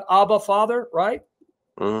cry out, Abba, Father, right?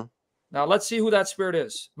 Mm-hmm. Now let's see who that spirit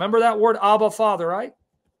is. Remember that word Abba, Father, right?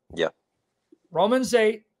 Yeah. Romans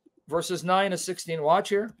 8, verses 9 to 16. Watch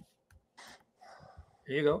here.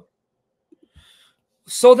 Here you go.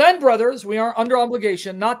 So then, brothers, we are under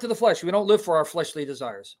obligation, not to the flesh. We don't live for our fleshly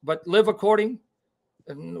desires, but live according.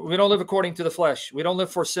 We don't live according to the flesh. We don't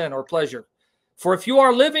live for sin or pleasure. For if you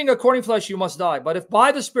are living according to flesh, you must die. But if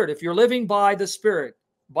by the Spirit, if you're living by the Spirit,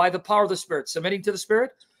 by the power of the Spirit, submitting to the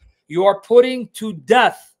Spirit, you are putting to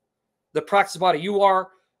death the practice of the body. You are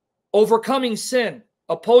overcoming sin,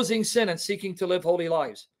 opposing sin, and seeking to live holy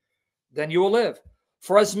lives. Then you will live.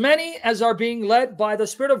 For as many as are being led by the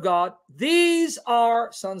Spirit of God, these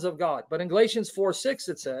are sons of God. But in Galatians 4:6,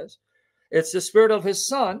 it says, it's the Spirit of his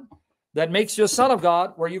Son that makes you a son of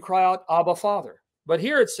God, where you cry out, Abba, Father. But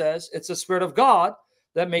here it says, it's the Spirit of God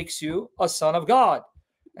that makes you a son of God.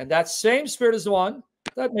 And that same Spirit is the one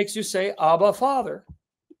that makes you say, Abba, Father.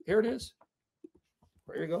 Here it is.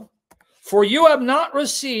 There you go. For you have not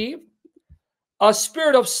received a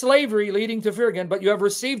spirit of slavery leading to fear again, but you have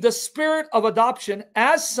received the spirit of adoption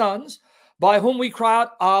as sons, by whom we cry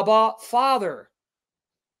out, Abba, Father.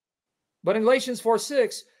 But in Galatians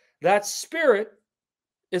 4:6, that spirit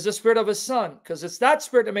is the spirit of his Son, because it's that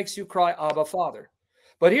spirit that makes you cry, Abba, Father.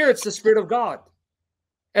 But here it's the Spirit of God,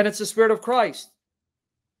 and it's the Spirit of Christ.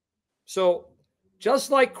 So just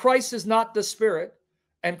like Christ is not the Spirit,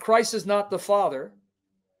 and Christ is not the Father,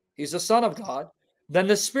 he's the Son of God, then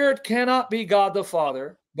the Spirit cannot be God the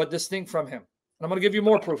Father, but distinct from him. And I'm going to give you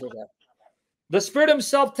more proof of that. The Spirit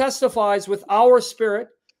himself testifies with our spirit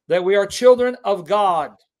that we are children of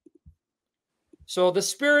God. So the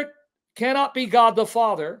Spirit cannot be God the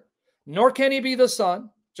Father, nor can he be the Son,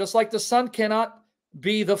 just like the Son cannot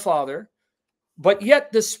be the Father. But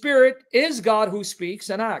yet the Spirit is God who speaks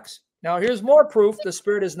and acts. Now here's more proof the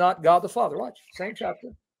Spirit is not God the Father. Watch, same chapter.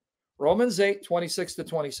 Romans 8, 26 to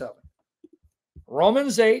 27.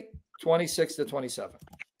 Romans 8, 26 to 27.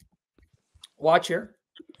 Watch here.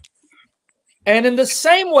 And in the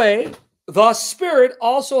same way, the Spirit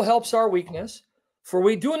also helps our weakness, for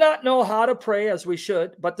we do not know how to pray as we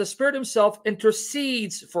should, but the Spirit himself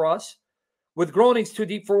intercedes for us with groanings too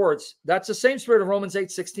deep for words. That's the same Spirit of Romans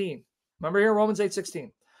 8:16. Remember here, Romans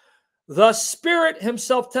 8:16. The Spirit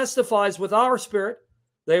himself testifies with our spirit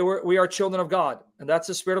that we are children of God, and that's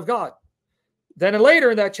the Spirit of God. Then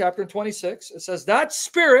later in that chapter, in 26, it says that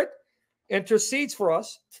Spirit intercedes for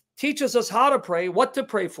us, teaches us how to pray, what to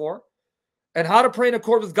pray for, and how to pray in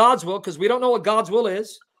accord with God's will, because we don't know what God's will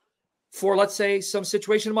is for, let's say, some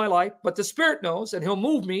situation in my life, but the Spirit knows, and he'll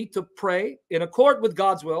move me to pray in accord with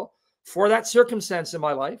God's will for that circumstance in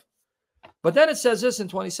my life. But then it says this in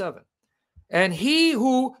 27, and he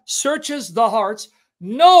who searches the hearts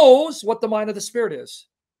knows what the mind of the Spirit is.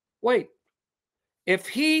 Wait, if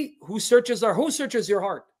he who searches your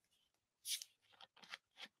heart?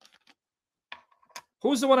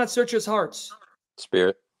 Who's the one that searches hearts?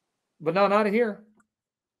 Spirit. But no, not here.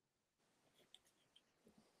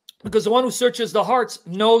 Because the one who searches the hearts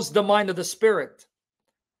knows the mind of the Spirit.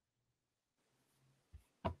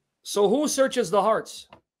 So who searches the hearts?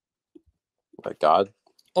 Like God.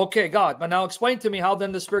 Okay, God. But now explain to me how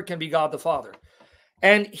then the Spirit can be God the Father.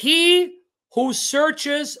 And he who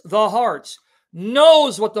searches the hearts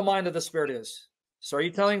knows what the mind of the Spirit is. So are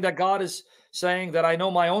you telling that God is saying that I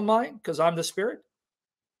know my own mind because I'm the Spirit?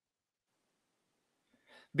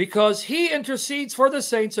 Because he intercedes for the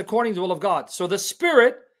saints according to the will of God. So the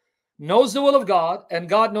Spirit knows the will of God, and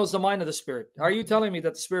God knows the mind of the Spirit. Are you telling me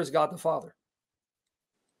that the Spirit is God the Father?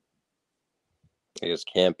 I guess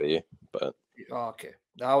can't be, but okay.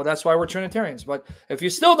 Now that's why we're Trinitarians. But if you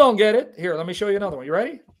still don't get it, here, let me show you another one. You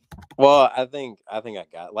ready? Well, I think I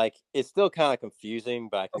got it. Like, it's still kind of confusing,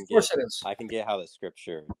 but Of course it is. I can get how the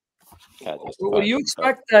scripture kind of justifies. Will you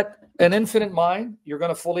expect that an infinite mind, you're going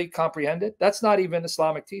to fully comprehend it? That's not even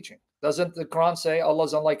Islamic teaching. Doesn't the Quran say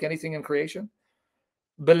Allah's unlike anything in creation?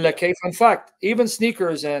 Yeah. In fact, even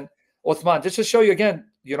sneakers and Uthman, just to show you again,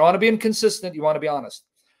 you don't want to be inconsistent, you want to be honest.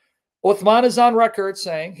 Uthman is on record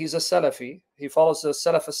saying he's a Salafi. He follows the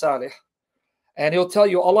Salaf Salih. And he'll tell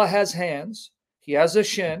you Allah has hands, he has a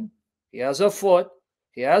shin, he has a foot,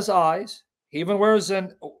 he has eyes, he even wears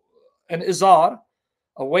an izar,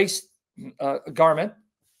 a waist garment,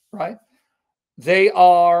 right? They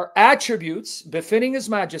are attributes befitting his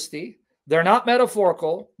majesty. They're not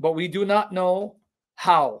metaphorical, but we do not know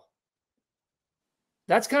how.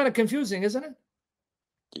 That's kind of confusing, isn't it?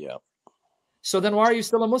 Yeah. So then why are you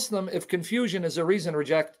still a Muslim if confusion is a reason to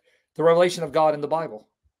reject the revelation of God in the Bible?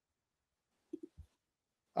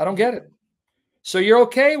 I don't get it. So you're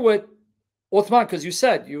okay with Uthman, because you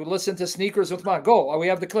said you listen to Sneakers Uthman. Go. We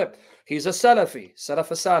have the clip. He's a Salafi,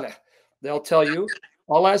 Salaf Saleh. They'll tell you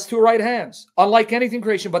Allah has two right hands, unlike anything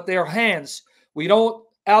creation, but they are hands. We don't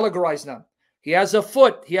allegorize them. He has a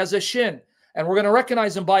foot. He has a shin. And we're going to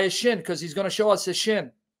recognize him by his shin because he's going to show us his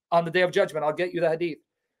shin on the day of judgment. I'll get you the hadith.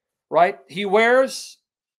 Right? He wears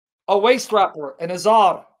a waist wrapper, an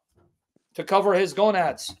izar, to cover his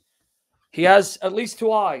gonads. He has at least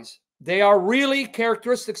two eyes. They are really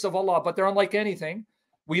characteristics of Allah, but they're unlike anything.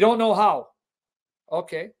 We don't know how.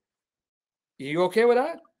 Okay. You okay with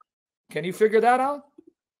that? Can you figure that out?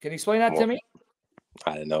 Can you explain that to me?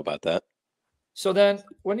 I didn't know about that. So then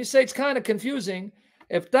when you say it's kind of confusing,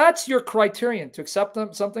 if that's your criterion to accept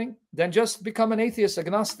something, then just become an atheist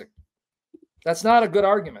agnostic. That's not a good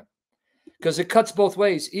argument because it cuts both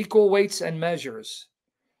ways, equal weights and measures.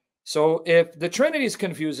 So if the Trinity is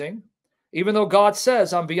confusing, even though God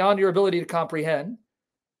says, I'm beyond your ability to comprehend,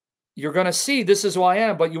 you're going to see this is who I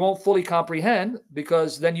am, but you won't fully comprehend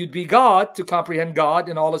because then you'd be God to comprehend God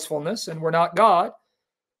in all his fullness, and we're not God.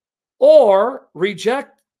 Or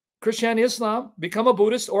reject Christianity, Islam, become a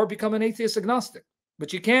Buddhist, or become an atheist agnostic.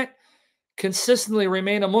 But you can't consistently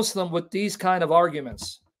remain a Muslim with these kind of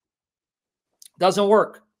arguments. Doesn't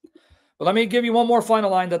work. But let me give you one more final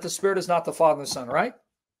line that the Spirit is not the Father and the Son, right?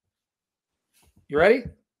 You ready?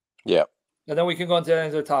 Yeah. And then we can go into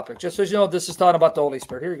another topic. Just so you know, this is talking about the Holy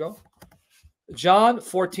Spirit. Here you go. John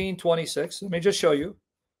 14:26. Let me just show you.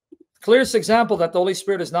 Clearest example that the Holy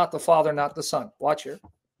Spirit is not the Father, not the Son. Watch here.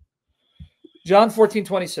 John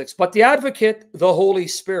 14:26. But the Advocate, the Holy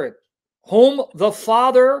Spirit, whom the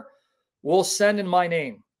Father will send in my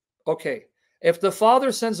name. Okay. If the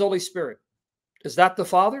Father sends the Holy Spirit, is that the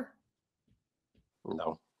Father?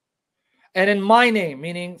 No. And in my name,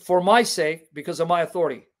 meaning for my sake, because of my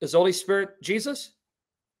authority, is the Holy Spirit Jesus?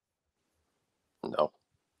 No.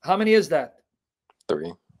 How many is that?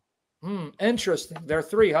 3. Interesting. There are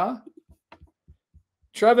 3, huh?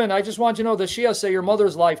 Trevin, I just want you to know the Shia say your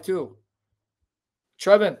mother's live too.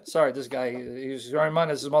 Trevin, sorry, this guy, he's very much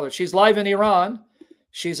as his mother. She's live in Iran.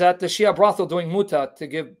 She's at the Shia brothel doing muta to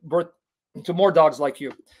give birth to more dogs like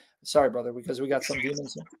you. Sorry, brother, because we got some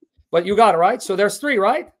demons here. But you got it, right? So there's 3,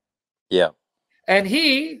 right? Yeah. And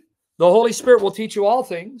he, the Holy Spirit, will teach you all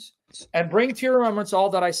things and bring to your remembrance all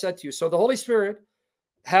that I said to you. So the Holy Spirit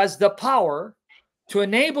has the power to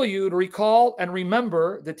enable you to recall and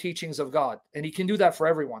remember the teachings of God. And he can do that for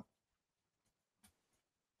everyone.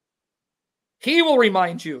 He will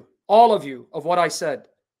remind you, all of you, of what I said.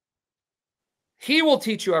 He will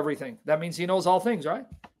teach you everything. That means he knows all things, right?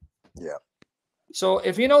 Yeah. So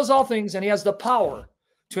if he knows all things and he has the power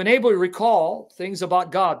to enable you to recall things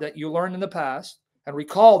about God that you learned in the past and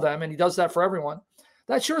recall them, and he does that for everyone,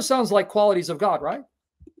 that sure sounds like qualities of God, right?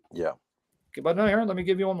 Yeah. Okay, but no, here, let me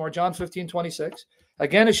give you one more. John 15:26.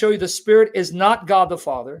 Again, to show you the Spirit is not God the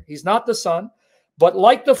Father. He's not the Son. But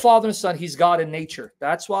like the Father and Son, he's God in nature.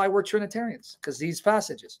 That's why we're Trinitarians, because these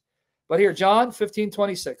passages. But here, John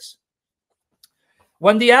 15:26.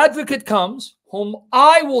 When the Advocate comes, whom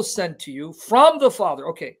I will send to you from the Father.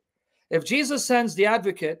 Okay, if Jesus sends the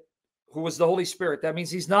Advocate, who is the Holy Spirit, that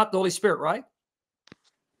means he's not the Holy Spirit, right?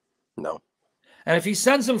 No. And if he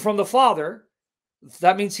sends him from the Father,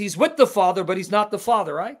 that means he's with the Father, but he's not the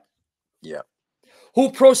Father, right? Yeah.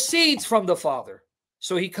 Who proceeds from the Father.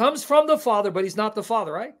 So he comes from the Father, but he's not the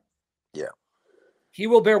Father, right? Yeah. He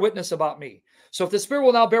will bear witness about me. So if the Spirit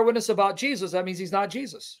will now bear witness about Jesus, that means he's not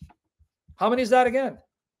Jesus. How many is that again?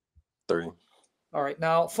 3. All right,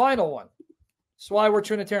 now, final one. That's why we're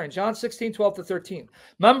Trinitarian. John 16:12-13.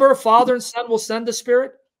 Remember, Father and Son will send the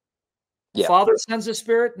Spirit? Yeah. Father sends the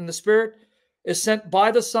Spirit, and the Spirit is sent by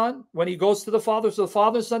the Son when he goes to the Father. So the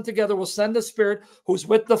Father and Son together will send the Spirit who's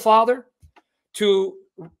with the Father to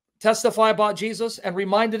testify about Jesus and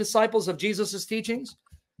remind the disciples of Jesus' teachings.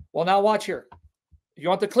 Well, now watch here. You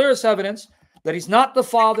want the clearest evidence that he's not the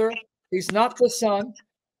Father, he's not the Son,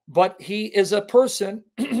 but he is a person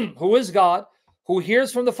who is God, who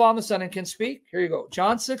hears from the Father and the Son and can speak. Here you go.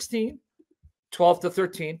 John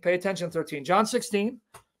 16:12-13. Pay attention, 13. John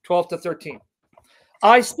 16:12-13.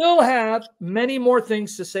 I still have many more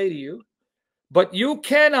things to say to you, but you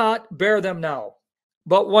cannot bear them now.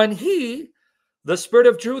 But when he, the Spirit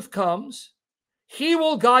of truth, comes, he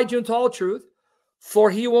will guide you into all truth, for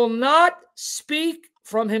he will not speak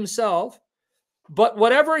from himself, but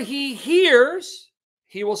whatever he hears,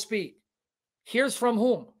 he will speak. Hears from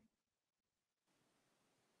whom?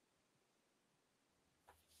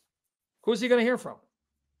 Who's he going to hear from?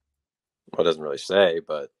 Well, it doesn't really say,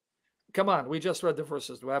 but Come on, we just read the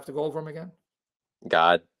verses. Do I have to go over them again?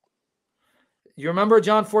 God. You remember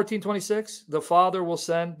John 14:26? The Father will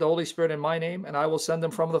send the Holy Spirit in my name, and I will send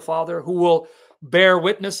them from the Father, who will bear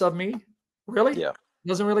witness of me. Really? Yeah.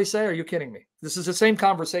 Doesn't really say. Are you kidding me? This is the same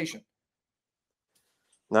conversation.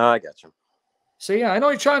 No, I got you. So yeah, I know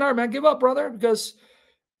you're trying hard, man. Give up, brother, because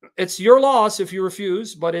it's your loss if you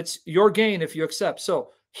refuse, but it's your gain if you accept.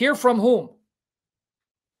 So hear from whom?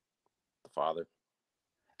 The Father,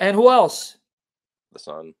 And who else? the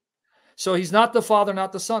Son. So he's not the Father,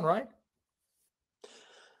 not the Son, right?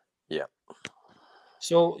 Yeah.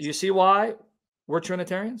 So you see why we're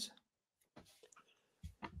Trinitarians?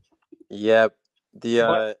 Yeah.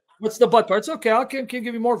 But what's the but part? It's okay. I can give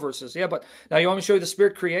you more verses. Yeah, but now you want me to show you the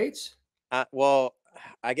Spirit creates? Well,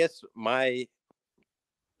 I guess the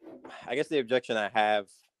objection I have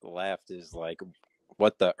left is like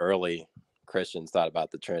what the early Christians thought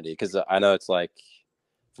about the Trinity, because I know it's like,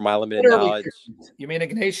 from my limited knowledge. You mean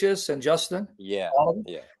Ignatius and Justin? Yeah.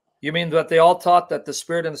 Yeah. You mean that they all taught that the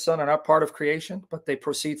Spirit and the Son are not part of creation, but they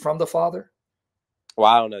proceed from the Father? Well,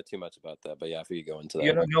 I don't know too much about that, but yeah, if you go into that.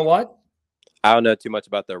 You don't know what? I don't know too much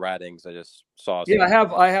about their writings. I just saw. Yeah,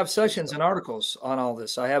 I have sessions and articles on all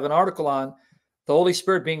this. I have an article on the Holy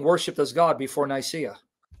Spirit being worshipped as God before Nicaea.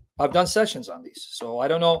 I've done sessions on these, so I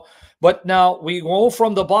don't know. But now we go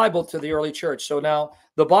from the Bible to the early church. So now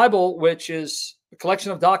the Bible, which is a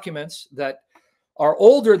collection of documents that are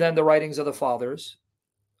older than the writings of the fathers,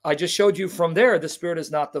 I just showed you from there the Spirit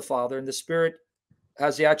is not the Father, and the Spirit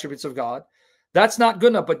has the attributes of God. That's not good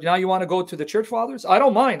enough. But now you want to go to the church fathers? I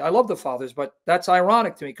don't mind. I love the fathers, but that's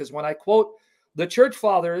ironic to me, because when I quote the church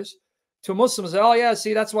fathers to Muslims, oh yeah,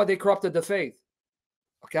 see, that's why they corrupted the faith.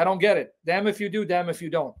 Okay, I don't get it. Damn if you do, damn if you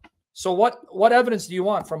don't. So what evidence do you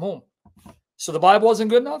want? From whom? So the Bible wasn't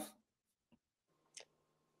good enough?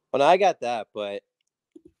 Well, I got that, but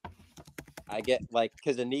I get, like,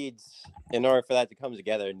 because it needs, in order for that to come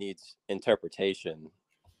together, it needs interpretation,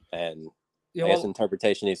 and I guess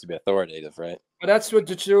interpretation needs to be authoritative, right? But that's what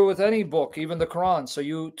to do with any book, even the Quran. So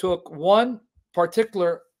you took one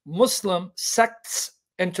particular Muslim sect's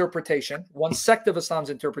interpretation, one sect of Islam's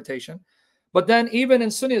interpretation, but then even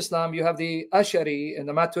in Sunni Islam, you have the Ash'ari and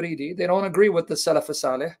the Maturidi. They don't agree with the Salaf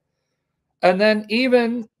Salih. And then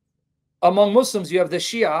even among Muslims, you have the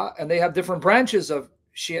Shia, and they have different branches of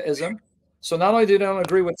Shiaism. So not only do they don't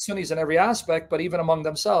agree with Sunnis in every aspect, but even among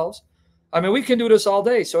themselves. I mean, we can do this all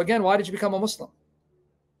day. So again, why did you become a Muslim?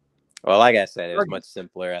 Well, like I said, it was much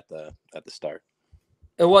simpler at the start.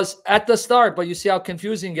 It was at the start, but you see how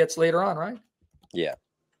confusing it gets later on, right? Yeah.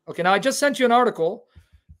 Okay, now I just sent you an article.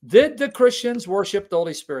 Did the Christians worship the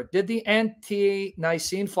Holy Spirit? Did the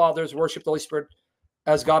ante-Nicene fathers worship the Holy Spirit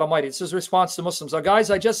as God Almighty? This is a response to Muslims. Now, guys,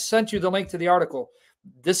 I just sent you the link to the article.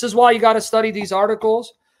 This is why you got to study these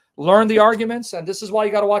articles, learn the arguments, and this is why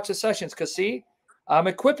you got to watch the sessions. Because see, I'm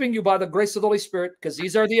equipping you by the grace of the Holy Spirit, because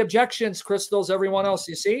these are the objections, crystals, everyone else,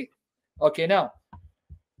 you see? Okay, now,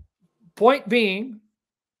 point being,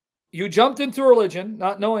 you jumped into religion,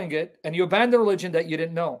 not knowing it, and you abandoned religion that you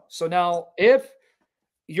didn't know. So now, if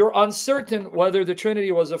you're uncertain whether the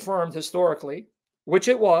Trinity was affirmed historically, which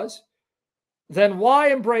it was, then why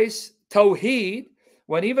embrace Tawheed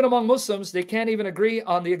when even among Muslims, they can't even agree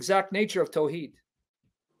on the exact nature of Tawheed?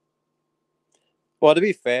 Well, to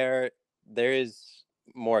be fair, there is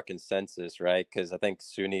more consensus, right? Because I think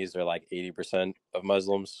Sunnis are like 80% of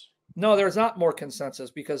Muslims. No, there's not more consensus,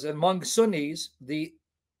 because among Sunnis, the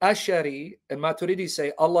Ash'ari and Maturidi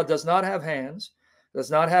say Allah does not have hands, does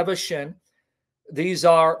not have a shin. These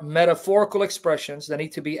are metaphorical expressions that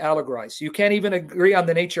need to be allegorized. You can't even agree on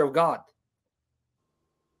the nature of God.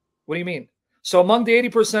 What do you mean? So among the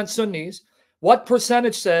 80% Sunnis, what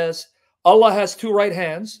percentage says Allah has two right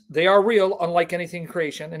hands? They are real, unlike anything in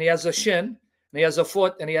creation. And he has a shin, and he has a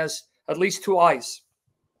foot, and he has at least two eyes.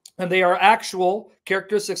 And they are actual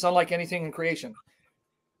characteristics, unlike anything in creation.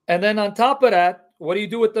 And then on top of that, what do you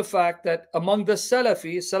do with the fact that among the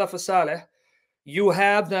Salafi, Salaf Salih, you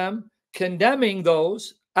have them condemning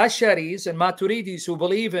those Ash'aris and Maturidis who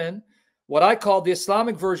believe in what I call the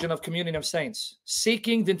Islamic version of communion of saints,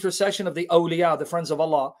 seeking the intercession of the awliya, the friends of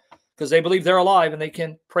Allah, because they believe they're alive and they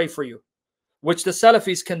can pray for you, which the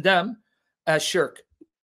Salafis condemn as shirk.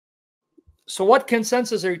 So what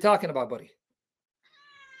consensus are you talking about, buddy?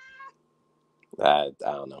 I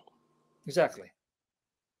don't know. Exactly.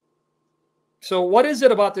 So what is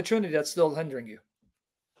it about the Trinity that's still hindering you?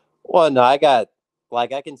 Well, no, I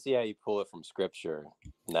can see how you pull it from scripture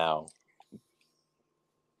now.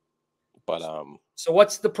 But so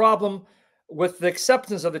what's the problem with the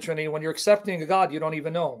acceptance of the Trinity? When you're accepting a God you don't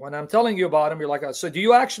even know. When I'm telling you about him, you're like, so do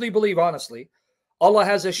you actually believe honestly Allah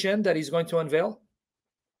has a shin that he's going to unveil?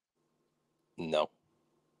 No.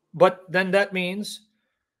 But then that means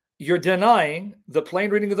you're denying the plain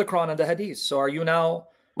reading of the Quran and the Hadith. So are you now?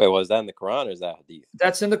 Wait, was that in the Quran or is that Hadith?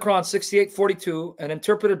 That's in the Quran, 68:42, and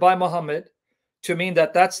interpreted by Muhammad to mean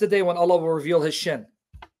that that's the day when Allah will reveal his shin.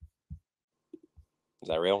 Is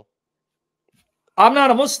that real? I'm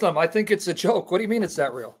not a Muslim. I think it's a joke. What do you mean it's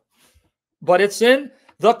that real? But it's in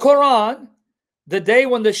the Quran, the day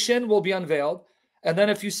when the shin will be unveiled. And then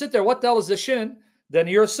if you sit there, what the hell is the shin? Then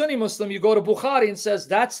you're a Sunni Muslim. You go to Bukhari and says,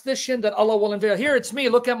 that's the shin that Allah will unveil. Here, it's me.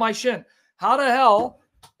 Look at my shin. How the hell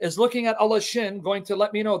is looking at Allah's shin going to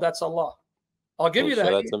let me know that's Allah? I'll give you that.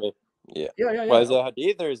 Show that to me. Yeah. Yeah. Well, is it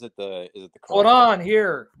Hadith or is it the Quran? Quran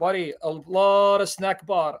here, buddy. A lot of snack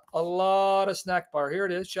bar. A lot of snack bar. Here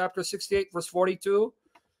it is, chapter 68, verse 42.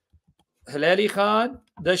 Hilali Khan,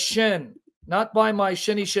 the shin. Not by my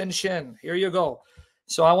shinny shin. Here you go.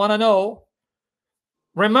 So I want to know,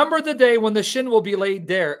 remember the day when the shin will be laid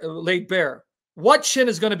bare. What shin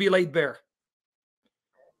is going to be laid bare?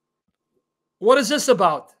 What is this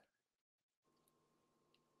about?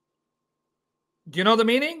 Do you know the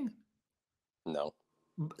meaning? No.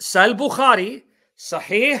 Sal Bukhari,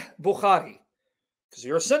 Sahih Bukhari. Because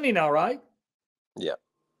you're a Sunni now, right? Yeah.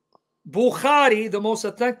 Bukhari, the most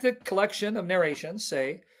authentic collection of narrations,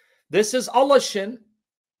 say, this is Allah's shin,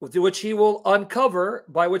 which he will uncover,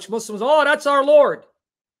 by which Muslims, oh, that's our Lord.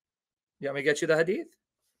 You want me to get you the hadith?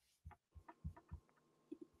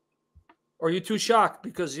 Or are you too shocked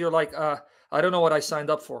because you're like, I don't know what I signed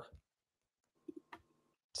up for?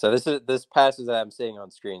 So this passage that I'm seeing on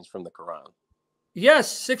screens from the Quran.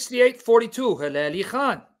 Yes, 68:42, Hilali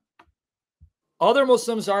Khan. Other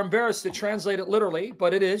Muslims are embarrassed to translate it literally,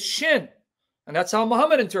 but it is shin. And that's how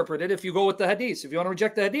Muhammad interpreted it if you go with the hadith. If you want to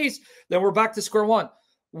reject the hadith, then we're back to square one.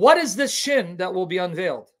 What is this shin that will be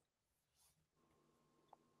unveiled?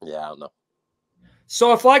 Yeah, I don't know.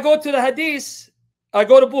 So if I go to the hadith, I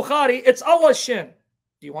go to Bukhari, it's Allah's shin.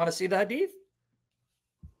 Do you want to see the hadith?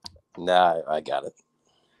 Nah, I got it.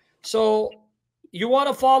 So you want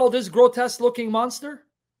to follow this grotesque looking monster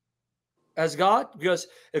as God? Because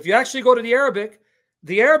if you actually go to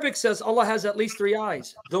the Arabic says Allah has at least 3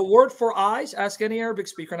 eyes. The word for eyes, ask any Arabic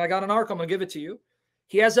speaker, and I got an article, I'm going to give it to you.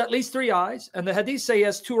 He has at least 3 eyes, and the hadith say he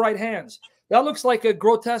has 2 right hands. That looks like a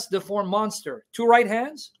grotesque, deformed monster. 2 right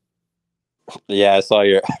hands? Yeah, I saw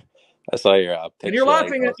your picture. And you're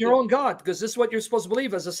laughing at your own God, because this is what you're supposed to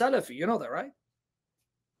believe as a Salafi. You know that, right?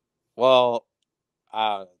 Well,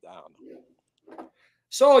 I don't know.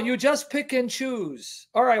 So you just pick and choose.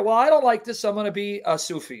 All right, well, I don't like this. I'm going to be a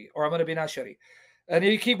Sufi, or I'm going to be Nashari. And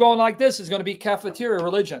you keep going like this, it's going to be cafeteria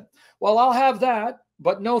religion. Well, I'll have that,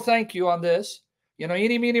 but no thank you on this. You know,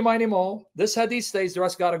 eeny, meeny, miny, mo. This hadith stays, the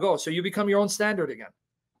rest got to go. So you become your own standard again.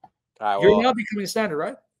 All right, You're now becoming a standard,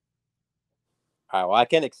 right? All right, well, I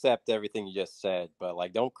can accept everything you just said, but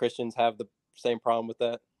like, don't Christians have the same problem with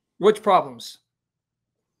that? Which problems?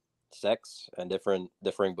 Sex and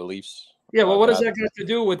differing beliefs. Yeah, well, what does that got to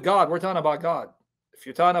do with God? We're talking about God. If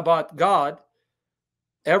you're talking about God,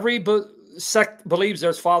 every sect believes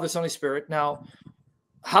there's Father, Son, Holy Spirit. Now,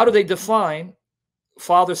 how do they define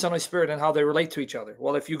Father, Son, Holy Spirit and how they relate to each other?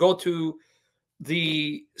 Well, if you go to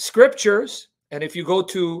the scriptures and if you go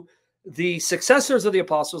to the successors of the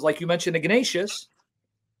apostles, like you mentioned, Ignatius,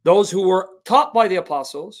 those who were taught by the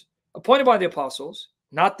apostles, appointed by the apostles,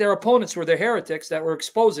 not their opponents were the heretics that were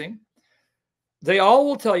exposing, they all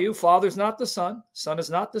will tell you Father's not the Son, Son is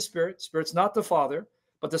not the Spirit, Spirit's not the Father,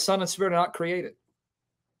 but the Son and Spirit are not created.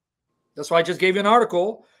 That's why I just gave you an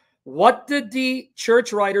article. What did the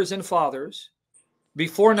church writers and fathers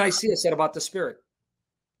before Nicaea said about the Spirit?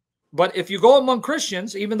 But if you go among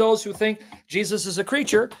Christians, even those who think Jesus is a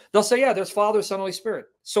creature, they'll say, yeah, there's Father, Son, Holy Spirit.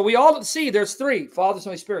 So we all see there's 3, Father,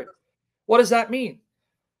 Son, Holy Spirit. What does that mean?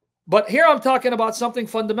 But here I'm talking about something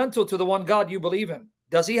fundamental to the one God you believe in.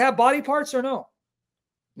 Does he have body parts or no?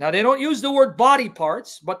 Now, they don't use the word body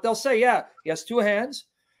parts, but they'll say, yeah, he has 2 hands.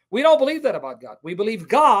 We don't believe that about God. We believe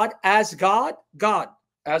God as God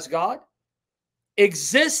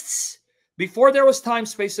exists before there was time,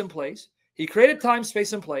 space, and place. He created time,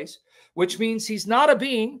 space, and place, which means he's not a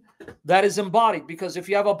being that is embodied, because if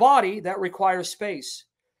you have a body, that requires space.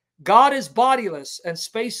 God is bodiless and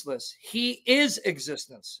spaceless. He is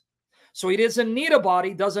existence. So he doesn't need a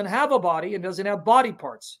body, doesn't have a body, and doesn't have body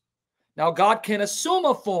parts. Now, God can assume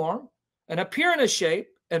a form and appear in a shape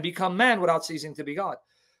and become man without ceasing to be God.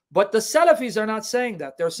 But the Salafis are not saying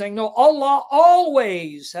that. They're saying, no, Allah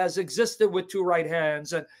always has existed with 2 right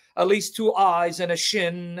hands and at least 2 eyes and a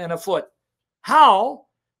shin and a foot. How?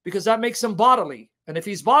 Because that makes him bodily. And if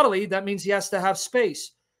he's bodily, that means he has to have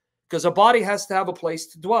space, because a body has to have a place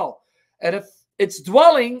to dwell. And if it's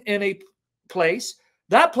dwelling in a place,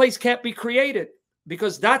 That place can't be created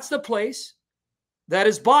because that's the place that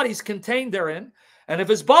his body's contained therein. And if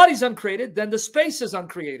his body's uncreated, then the space is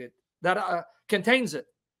uncreated that contains it.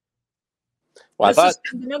 Well, this is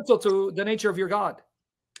fundamental to the nature of your God.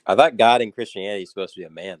 I thought God in Christianity is supposed to be a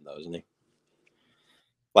man, though, isn't he?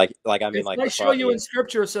 Like I mean, if like I the show you in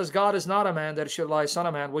Scripture says God is not a man that he should lie, son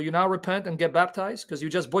of man, will you now repent and get baptized? Because you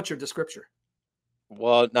just butchered the Scripture.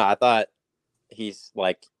 Well, no, I thought he's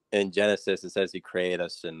like in Genesis it says he created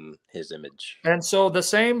us in his image. And so the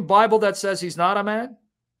same Bible that says he's not a man.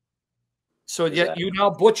 So yet you now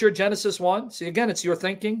butcher Genesis 1. See, again, it's your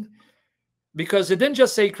thinking. Because it didn't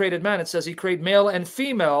just say he created man. It says he created male and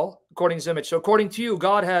female according to his image. So according to you,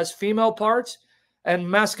 God has female parts and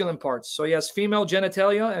masculine parts. So he has female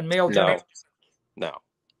genitalia and male genitalia. No.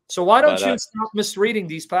 So why don't you stop misreading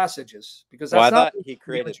these passages? Because that's I thought he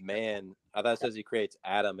created man. I thought it says he creates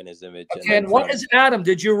Adam in his image. Okay, and what is Adam?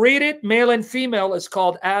 Did you read it? Male and female is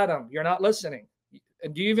called Adam. You're not listening.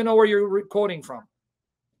 And do you even know where you're quoting from?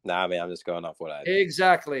 Nah, man, I'm just going off what I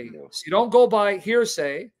Exactly. knew. So you don't go by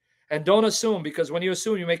hearsay and don't assume, because when you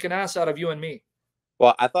assume, you make an ass out of you and me.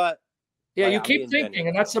 Well, I thought. Yeah, you keep thinking,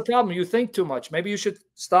 and that's the problem. You think too much. Maybe you should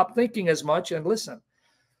stop thinking as much and listen.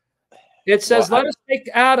 It says, let us make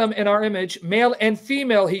Adam in our image, male and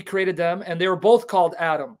female, he created them, and they were both called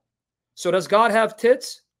Adam. So does God have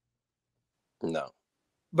tits? No.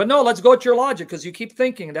 But no, let's go with your logic, because you keep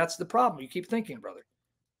thinking. That's the problem. You keep thinking, brother.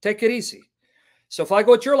 Take it easy. So if I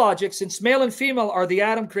go with your logic, since male and female are the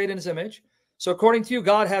Adam created in his image, so according to you,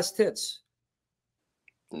 God has tits?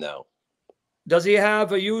 No. Does he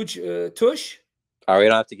have a huge tush? All right, we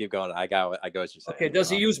don't have to keep going. I got what you're saying. Okay, does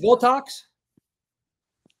he use Botox?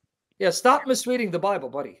 Yeah, stop misreading the Bible,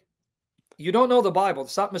 buddy. You don't know the Bible.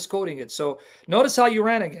 Stop misquoting it. So notice how you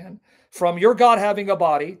ran again from your God having a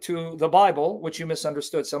body to the Bible, which you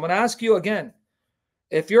misunderstood. So I'm going to ask you again.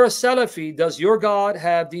 If you're a Salafi, does your God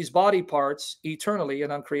have these body parts eternally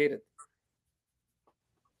and uncreated?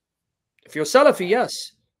 If you're a Salafi,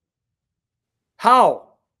 yes.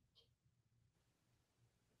 How?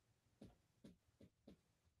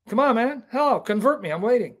 Come on, man. How? Convert me. I'm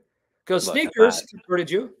waiting. Because sneakers converted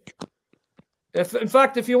you. In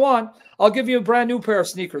fact, if you want, I'll give you a brand new pair of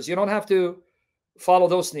sneakers. You don't have to follow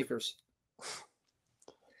those sneakers.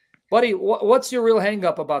 Buddy, what's your real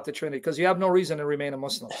hang-up about the Trinity? Because you have no reason to remain a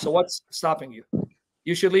Muslim. So what's stopping you?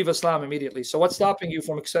 You should leave Islam immediately. So what's stopping you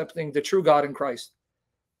from accepting the true God in Christ?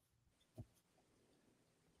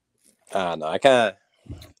 No,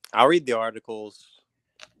 I'll read the articles.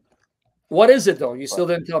 What is it, though? You still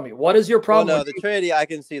didn't tell me. What is your problem? Well, no, the Trinity, I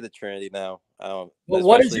can see the Trinity now. Well,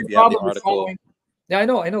 what is your problem with following? Yeah, I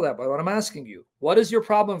know that, but what I'm asking you, what is your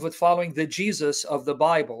problem with following the Jesus of the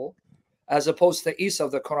Bible as opposed to Isa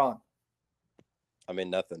of the Quran? I mean,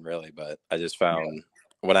 nothing really, but I just found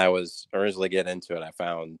when I was originally getting into it, I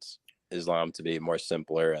found Islam to be more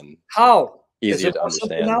simpler and easier to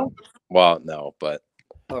understand. Now? Well, no, but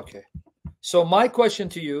okay. So my question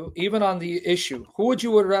to you, even on the issue, who would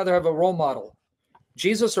you rather have a role model,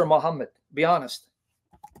 Jesus or Muhammad? Be honest.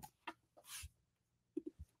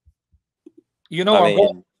 You know our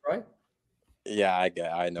goal, right? Yeah,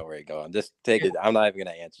 I know where you're going. Just take it. I'm not even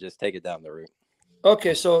going to answer. Just take it down the route.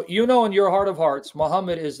 Okay, so you know in your heart of hearts,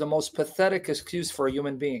 Muhammad is the most pathetic excuse for a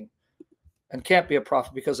human being and can't be a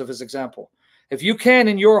prophet because of his example. If you can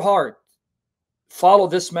in your heart follow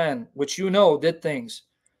this man, which you know did things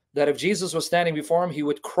that if Jesus was standing before him, he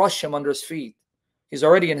would crush him under his feet. He's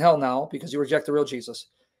already in hell now because you reject the real Jesus.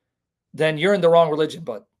 Then you're in the wrong religion,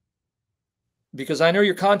 bud. Because I know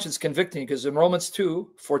your conscience convicting you, because in Romans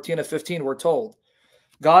 2:14 and 15, we're told,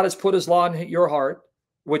 God has put his law in your heart,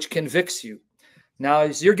 which convicts you. Now,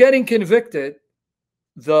 as you're getting convicted,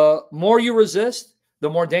 the more you resist, the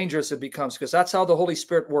more dangerous it becomes, because that's how the Holy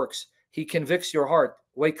Spirit works. He convicts your heart.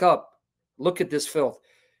 Wake up. Look at this filth.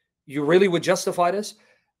 You really would justify this?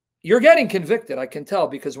 You're getting convicted, I can tell,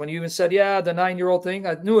 because when you even said, yeah, the 9-year-old thing,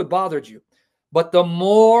 I knew it bothered you. But the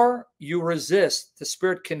more you resist the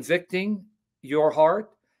Spirit convicting your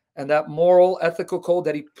heart and that moral, ethical code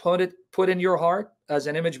that he put in your heart as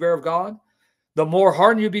an image bearer of God, the more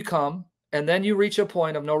hardened you become, and then you reach a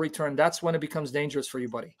point of no return. That's when it becomes dangerous for you,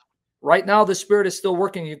 buddy. Right now, the Spirit is still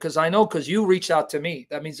working you, because I know, because you reached out to me.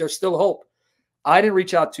 That means there's still hope. I didn't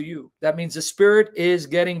reach out to you. That means the Spirit is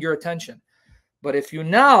getting your attention. But if you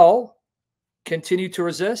now continue to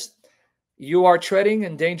resist, you are treading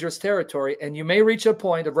in dangerous territory, and you may reach a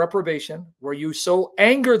point of reprobation where you so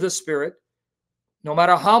anger the Spirit, no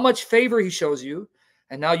matter how much favor he shows you,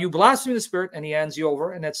 and now you blaspheme the Spirit and he hands you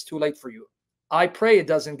over, and it's too late for you. I pray it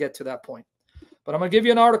doesn't get to that point. But I'm going to give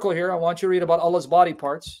you an article here. I want you to read about Allah's body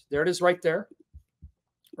parts. There it is right there.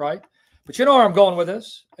 right? But you know where I'm going with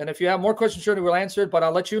this. And if you have more questions, surely we'll answer it, but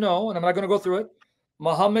I'll let you know, and I'm not going to go through it.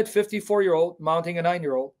 Muhammad, 54-year-old, mounting a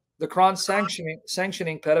 9-year-old. The Quran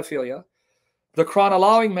sanctioning pedophilia. The Quran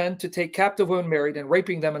allowing men to take captive women married and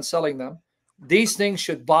raping them and selling them. These things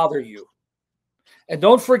should bother you. And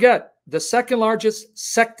don't forget, the second largest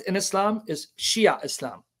sect in Islam is Shia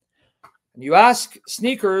Islam. And you ask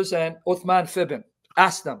Sneakers and Uthman Fibin,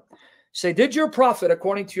 ask them, say, did your prophet,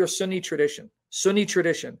 according to your Sunni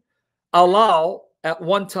tradition, allow at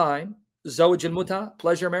one time Zawj al-Muta,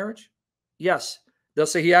 pleasure marriage? Yes. They'll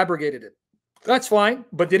say he abrogated it. That's fine,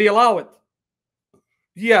 but did he allow it?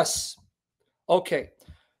 Yes. Okay.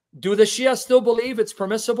 Do the Shia still believe it's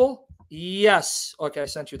permissible? Yes. Okay, I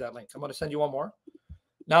sent you that link. I'm going to send you one more.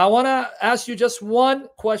 Now, I want to ask you just one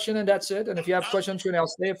question, and that's it. And if you have questions, I'll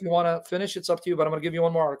stay. If you want to finish, it's up to you, but I'm going to give you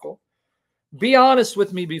one more article. Be honest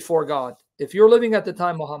with me before God. If you're living at the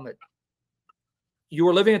time Muhammad, you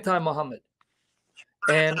were living at the time Muhammad,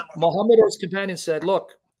 and Muhammad or his companion said,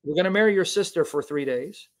 look, we're going to marry your sister for 3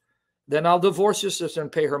 days. Then I'll divorce your sister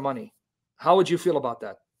and pay her money. How would you feel about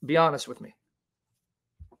that? Be honest with me.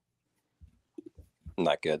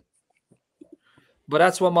 Not good. But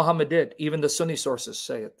that's what Muhammad did. Even the Sunni sources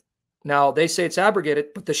say it. Now, they say it's abrogated,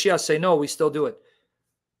 but the Shia say, no, we still do it.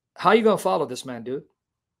 How are you going to follow this man, dude?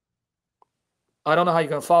 I don't know how you're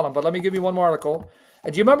going to follow him, but let me give you one more article.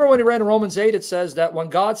 And do you remember when we read in Romans 8, it says that when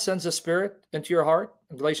God sends a spirit into your heart,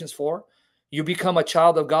 in Galatians 4, you become a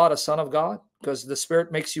child of God, a son of God, because the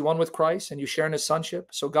spirit makes you one with Christ and you share in his sonship.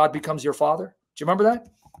 So God becomes your father. Do you remember that?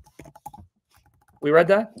 We read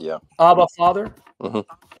that? Yeah. Abba, Father. Mm-hmm.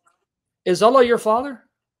 Is Allah your father?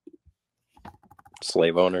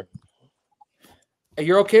 Slave owner. And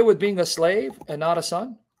you're okay with being a slave and not a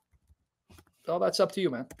son? Oh, that's up to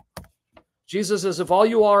you, man. Jesus says, if all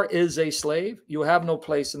you are is a slave, you have no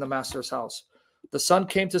place in the master's house. The son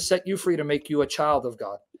came to set you free to make you a child of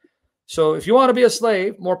God. So if you want to be a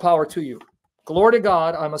slave, more power to you. Glory to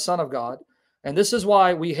God, I'm a son of God. And this is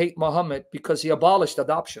why we hate Muhammad, because he abolished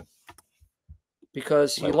adoption.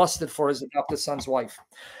 Because he lusted for his adopted son's wife.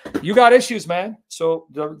 You got issues, man. So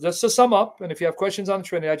just to sum up, and if you have questions on the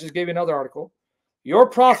Trinity, I just gave you another article. Your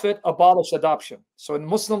prophet abolished adoption. So in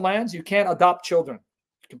Muslim lands, you can't adopt children.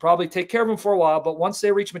 You can probably take care of them for a while, but once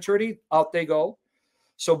they reach maturity, out they go.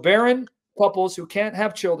 So barren couples who can't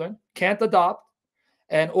have children can't adopt,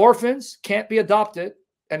 and orphans can't be adopted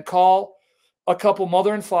and call a couple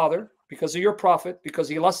mother and father because of your prophet, because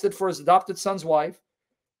he lusted for his adopted son's wife.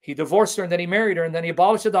 He divorced her and then he married her and then he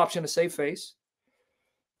abolished adoption to save face.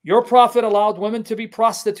 Your prophet allowed women to be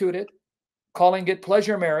prostituted, calling it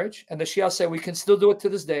pleasure marriage. And the Shia say we can still do it to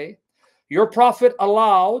this day. Your prophet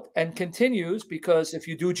allowed and continues, because if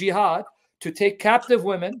you do jihad, to take captive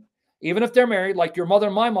women, even if they're married, like your mother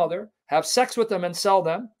and my mother, have sex with them and sell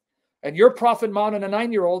them. And your prophet mounted a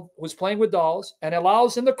 9-year-old who's playing with dolls and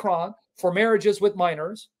allows in the Quran for marriages with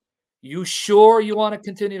minors. You sure you want to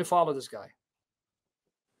continue to follow this guy?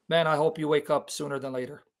 Man, I hope you wake up sooner than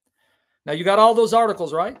later. Now, you got all those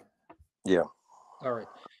articles, right? Yeah. All right.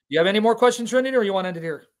 You have any more questions, Trinity, or you want to end it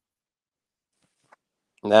here?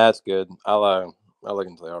 Nah, that's good. I'll look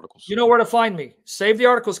into the articles. You know where to find me. Save the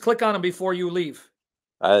articles. Click on them before you leave.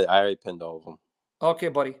 I already pinned all of them. Okay,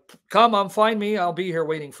 buddy. Come, find me. I'll be here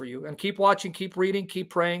waiting for you. And keep watching, keep reading, keep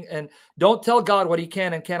praying. And don't tell God what he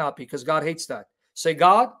can and cannot, because God hates that. Say,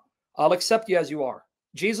 God, I'll accept you as you are.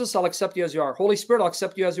 Jesus, I'll accept you as you are. Holy Spirit, I'll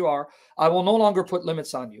accept you as you are. I will no longer put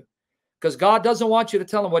limits on you, because God doesn't want you to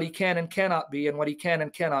tell him what he can and cannot be and what he can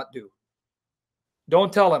and cannot do.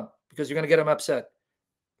 Don't tell him, because you're going to get him upset.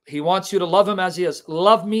 He wants you to love him as he is.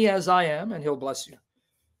 Love me as I am, and he'll bless you.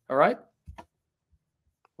 All right?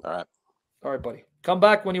 All right. All right, buddy. Come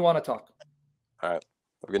back when you want to talk. All right.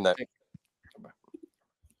 Have a good night.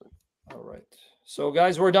 All right. So,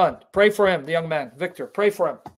 guys, we're done. Pray for him, the young man. Victor, pray for him.